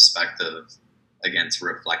have the perspective, again, to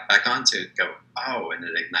reflect back onto, go, oh, and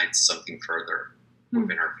it ignites something further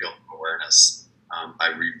within our field of awareness by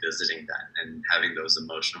revisiting that and having those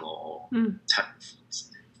emotional touches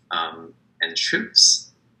and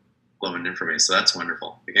truths flowing in from me. So that's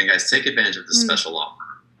wonderful. Again, guys, take advantage of this special offer.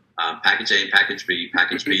 Package A, Package B,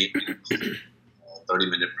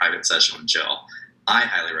 30-minute private session with Jill. I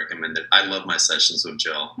highly recommend it. I love my sessions with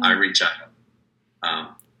Jill. I reach out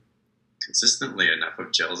consistently enough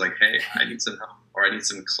with Jill. It's like, hey, I need some help, or I need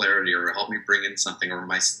some clarity, or help me bring in something, or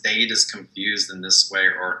my state is confused in this way,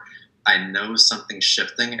 or I know something's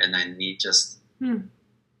shifting and I need just a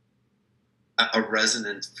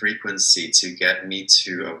resonant frequency to get me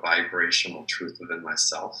to a vibrational truth within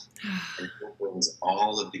myself. And it brings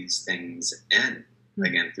all of these things in,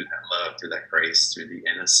 again, through that love, through that grace, through the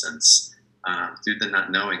innocence, through the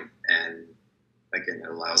not knowing. And again, it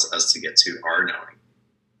allows us to get to our knowing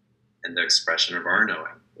and the expression of our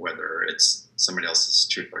knowing, whether it's somebody else's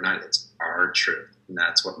truth or not. It's our truth, and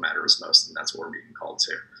that's what matters most, and that's what we're being called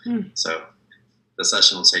to. So the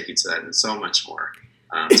session will take you to that and so much more.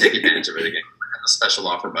 Take advantage of it. Again, click on the special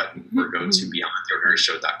offer button or go to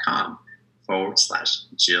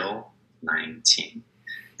beyondtheordinaryshow.com/Jill19.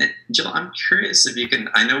 And Jill, I'm curious if you can,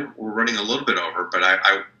 I know we're running a little bit over, but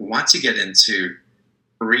I want to get into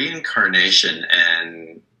reincarnation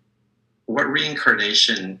and what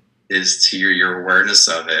reincarnation is to your awareness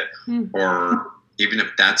of it, or even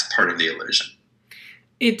if that's part of the illusion.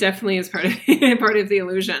 It definitely is part of the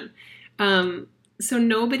illusion. So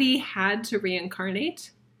nobody had to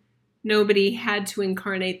reincarnate. Nobody had to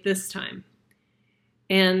incarnate this time.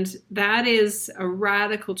 And that is a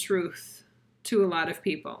radical truth to a lot of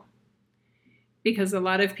people. Because a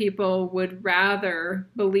lot of people would rather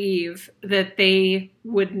believe that they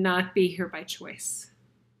would not be here by choice.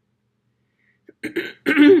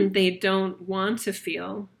 They don't want to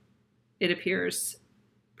feel, it appears,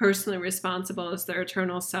 personally responsible as their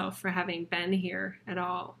eternal self for having been here at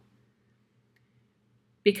all.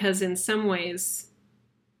 Because in some ways,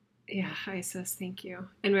 yeah, Isis, thank you.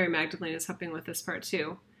 And Mary Magdalene is helping with this part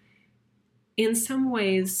too. In some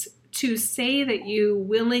ways, to say that you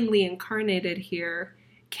willingly incarnated here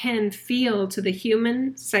can feel to the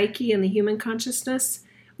human psyche and the human consciousness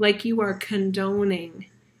like you are condoning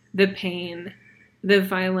the pain, the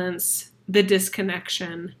violence, the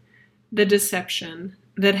disconnection, the deception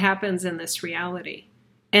that happens in this reality.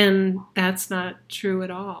 And that's not true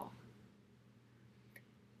at all.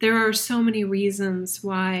 There are so many reasons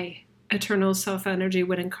why eternal self-energy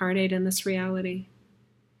would incarnate in this reality.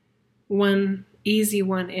 One easy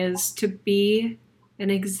one is to be an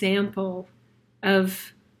example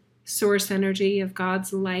of source energy, of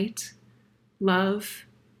God's light, love,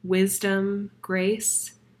 wisdom,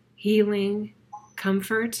 grace, healing,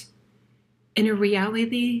 comfort, in a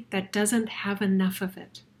reality that doesn't have enough of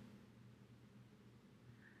it.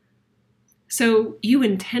 So you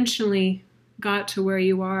intentionally got to where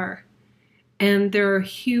you are. And there are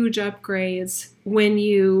huge upgrades when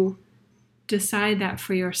you decide that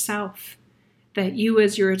for yourself, that you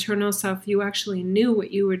as your eternal self, you actually knew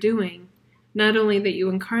what you were doing. Not only that you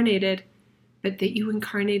incarnated, but that you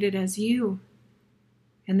incarnated as you,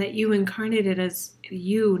 and that you incarnated as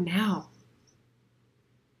you now.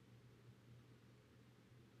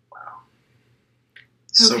 Wow.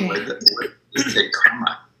 So Okay. where does it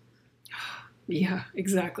karma? Yeah,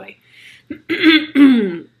 exactly.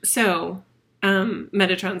 So,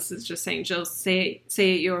 Metatron is just saying, Jill, say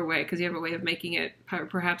it your way, because you have a way of making it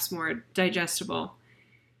perhaps more digestible.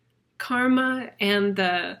 Karma and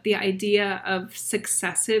the idea of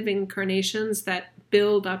successive incarnations that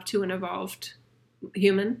build up to an evolved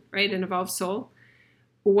human, right, an evolved soul,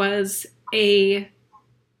 was a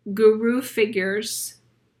guru figure's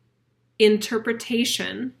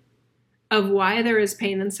interpretation of why there is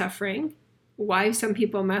pain and suffering, why some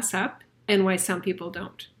people mess up, and why some people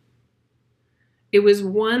don't. It was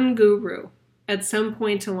one guru at some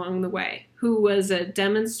point along the way who was a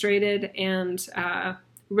demonstrated and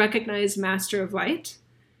recognized master of light,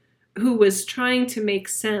 who was trying to make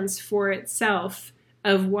sense for itself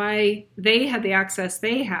of why they had the access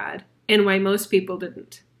they had and why most people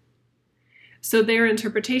didn't. So their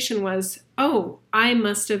interpretation was, oh, I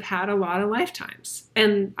must have had a lot of lifetimes,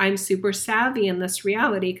 and I'm super savvy in this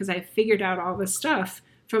reality because I figured out all this stuff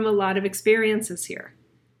from a lot of experiences here.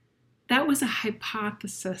 That was a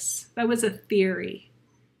hypothesis. That was a theory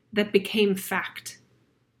that became fact.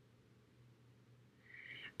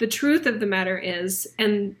 The truth of the matter is,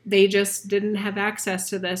 and they just didn't have access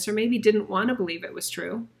to this, or maybe didn't want to believe it was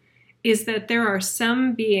true, is that there are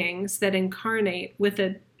some beings that incarnate with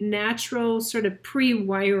a natural sort of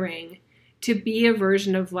pre-wiring to be a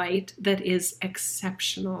version of light that is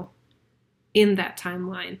exceptional in that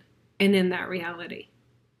timeline and in that reality.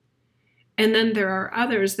 And then there are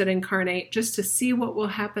others that incarnate just to see what will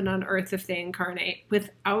happen on Earth if they incarnate,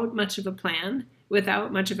 without much of a plan,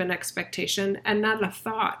 without much of an expectation, and not a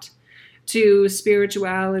thought to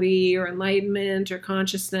spirituality or enlightenment or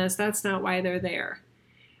consciousness. That's not why they're there.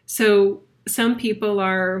 So some people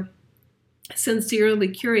are sincerely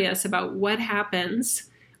curious about what happens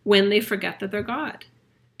when they forget that they're God.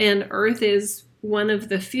 And Earth is one of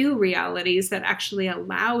the few realities that actually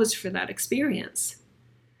allows for that experience.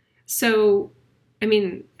 So, I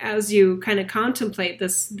mean, as you kind of contemplate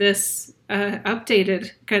this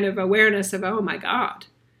updated kind of awareness of, oh my God,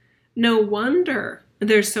 no wonder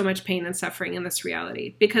there's so much pain and suffering in this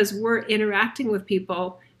reality, because we're interacting with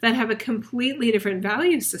people that have a completely different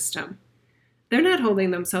value system. They're not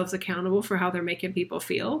holding themselves accountable for how they're making people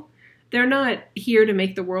feel. They're not here to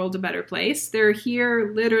make the world a better place. They're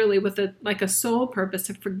here literally with a sole purpose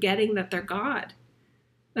of forgetting that they're God.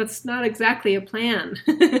 That's not exactly a plan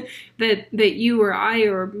that you or I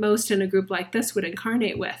or most in a group like this would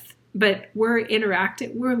incarnate with. But we're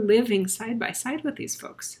interacting, we're living side by side with these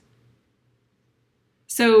folks.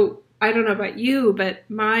 So I don't know about you, but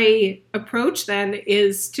my approach then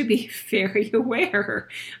is to be very aware.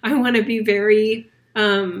 I want to be very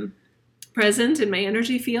present in my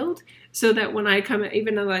energy field so that when I come,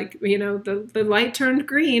 even like, the light turned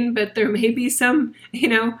green, but there may be some,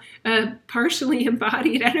 partially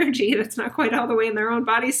embodied energy that's not quite all the way in their own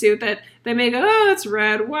bodysuit that they may go, oh, it's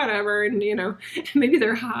red, whatever. And, maybe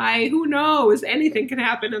they're high. Who knows? Anything can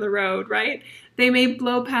happen in the road, right? They may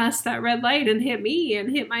blow past that red light and hit me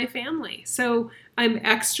and hit my family. So I'm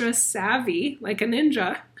extra savvy, like a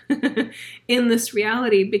ninja, in this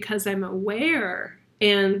reality because I'm aware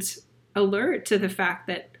and alert to the fact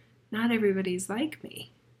that not everybody's like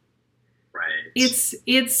me. Right.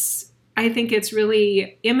 I think it's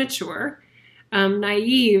really immature,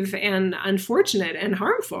 naive, and unfortunate and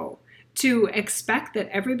harmful to expect that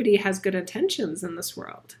everybody has good intentions in this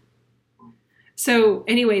world. So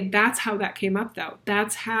anyway, that's how that came up, though.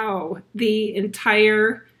 That's how the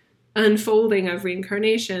entire unfolding of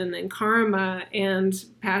reincarnation and karma and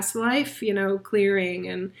past life, clearing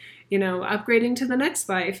and, upgrading to the next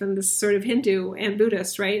life, and this sort of Hindu and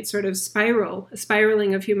Buddhist, right, sort of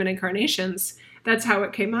spiraling of human incarnations. That's how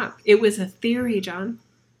it came up. It was a theory, John.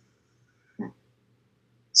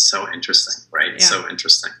 So interesting, right? Yeah. So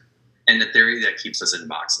interesting. And the theory that keeps us in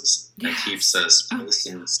boxes, that Yes. keeps us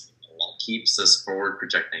Oh, keeps us forward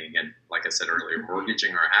projecting again, like I said earlier,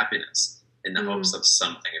 mortgaging our happiness in the hopes of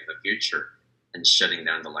something in the future and shutting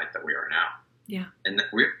down the light that we are now. Yeah. And that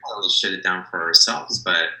we're not only shut it down for ourselves,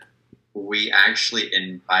 but we actually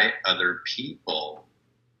invite other people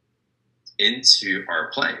into our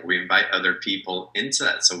play. We invite other people into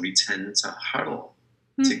that. So we tend to huddle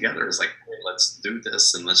together. It's like, hey, let's do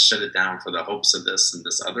this and let's shut it down for the hopes of this and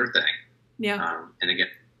this other thing. Yeah. And again,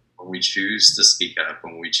 when we choose to speak up,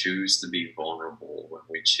 when we choose to be vulnerable, when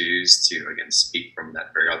we choose to, again, speak from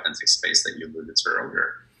that very authentic space that you alluded to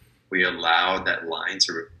earlier, we allow that light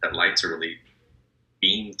to really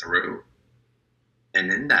beam through.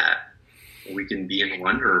 And in that, we can be in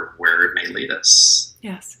wonder where it may lead us.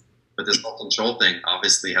 Yes. But this whole control thing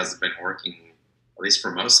obviously hasn't been working, at least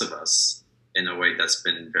for most of us, in a way that's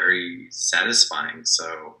been very satisfying.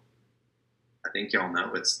 So I think y'all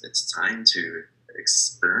know it's time to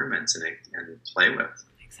experiment and play with.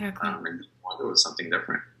 Exactly. And wonder with something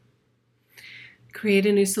different. Create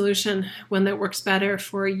a new solution, one that works better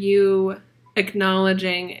for you,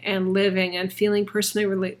 acknowledging and living and feeling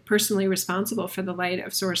personally responsible for the light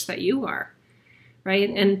of source that you are, right?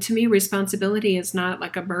 And to me, responsibility is not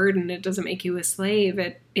like a burden. It doesn't make you a slave.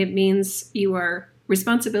 It means you are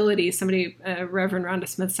responsibility. Somebody, Reverend Rhonda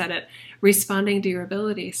Smith said it, responding to your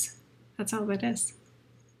abilities. That's all it is.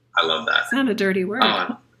 I love that. It's not a dirty word.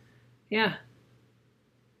 Yeah.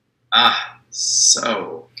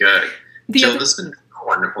 So good. Jill, this has been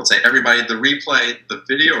wonderful today. Everybody, the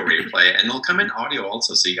video replay, and it'll come in audio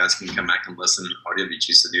also, so you guys can come back and listen in audio if you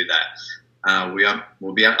choose to do that.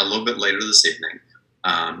 We'll be out a little bit later this evening.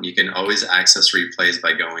 You can always access replays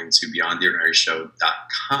by going to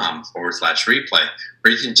beyondtheordinaryshow.com/replay,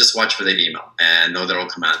 or you can just watch for the email and know that it'll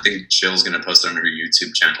come out. I think Jill's going to post it on her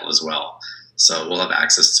YouTube channel as well. So we'll have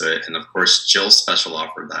access to it. And of course, Jill's special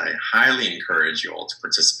offer that I highly encourage you all to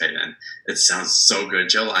participate in. It sounds so good.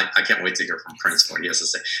 Jill, I can't wait to hear from Prince what he has to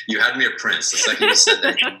say. You had me at Prince. The second you said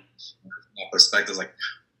that, from my perspective, I was like,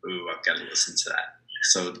 ooh, I've got to listen to that.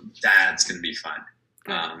 So that's going to be fun.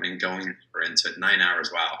 And going into it, 9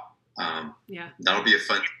 hours, wow. Yeah. That'll be a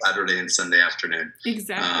fun Saturday and Sunday afternoon.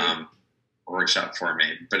 Exactly. Workshop for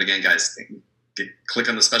me. But again, guys, click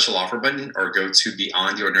on the special offer button or go to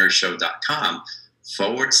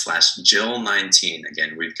beyondtheordinaryshow.com/Jill19.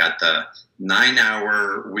 Again, we've got the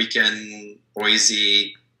 9-hour weekend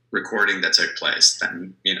Boise recording that took place. That,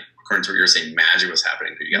 according to what you're saying, magic was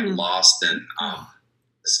happening. You got lost in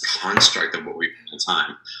this construct of what we call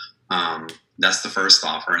time. That's the first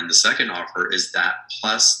offer. And the second offer is that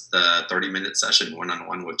plus the 30-minute session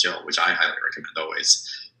one-on-one with Jill, which I highly recommend always.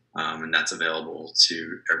 And that's available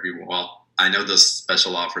to everyone. Well, I know those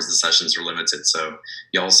special offers, the sessions are limited. So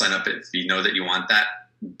y'all sign up if you know that you want that.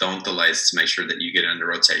 Don't delay to make sure that you get into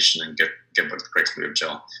rotation and get booked quickly with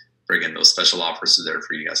Jill. But again, those special offers are there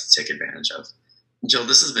for you guys to take advantage of. Jill,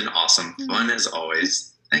 this has been awesome. Fun as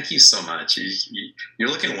always. Thank you so much. You're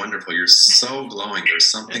looking wonderful. You're so glowing. There's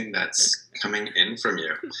something that's coming in from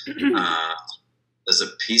you. There's a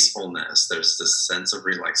peacefulness. There's this sense of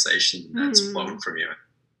relaxation that's flowing from you.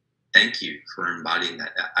 Thank you for embodying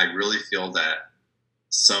that. I really feel that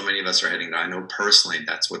so many of us are heading there. I know personally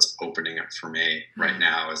that's what's opening up for me right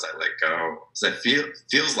now as I let go. Because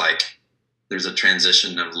feels like there's a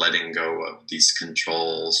transition of letting go of these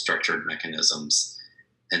control structured mechanisms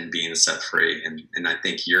and being set free. And I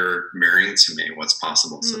think you're mirroring to me what's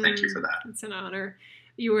possible. So thank you for that. It's an honor.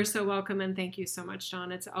 You are so welcome, and thank you so much,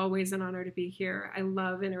 John. It's always an honor to be here. I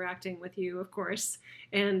love interacting with you, of course,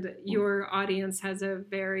 and your audience has a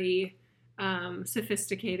very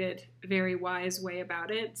sophisticated, very wise way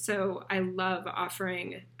about it. So I love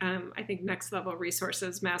offering, I think, next level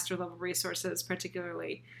resources, master level resources,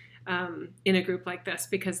 particularly in a group like this,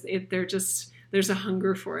 because there's a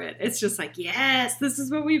hunger for it. It's just like, yes, this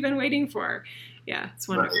is what we've been waiting for. Yeah, it's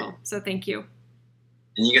wonderful. Right. So thank you.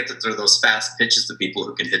 And you get to throw those fast pitches to people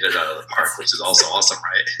who can hit it out of the park, which is also awesome,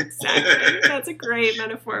 right? Exactly. That's a great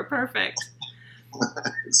metaphor. Perfect.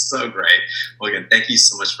 It's so great. Well, again, thank you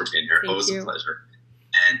so much for being here. Always a pleasure.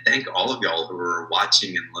 And thank all of y'all who are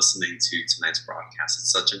watching and listening to tonight's broadcast.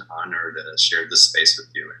 It's such an honor to share this space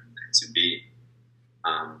with you and to be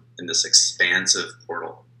in this expansive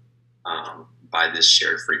portal by this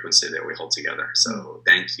shared frequency that we hold together. So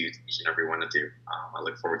thank you to each and every one of you. I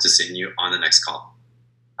look forward to seeing you on the next call.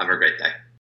 Have a great day.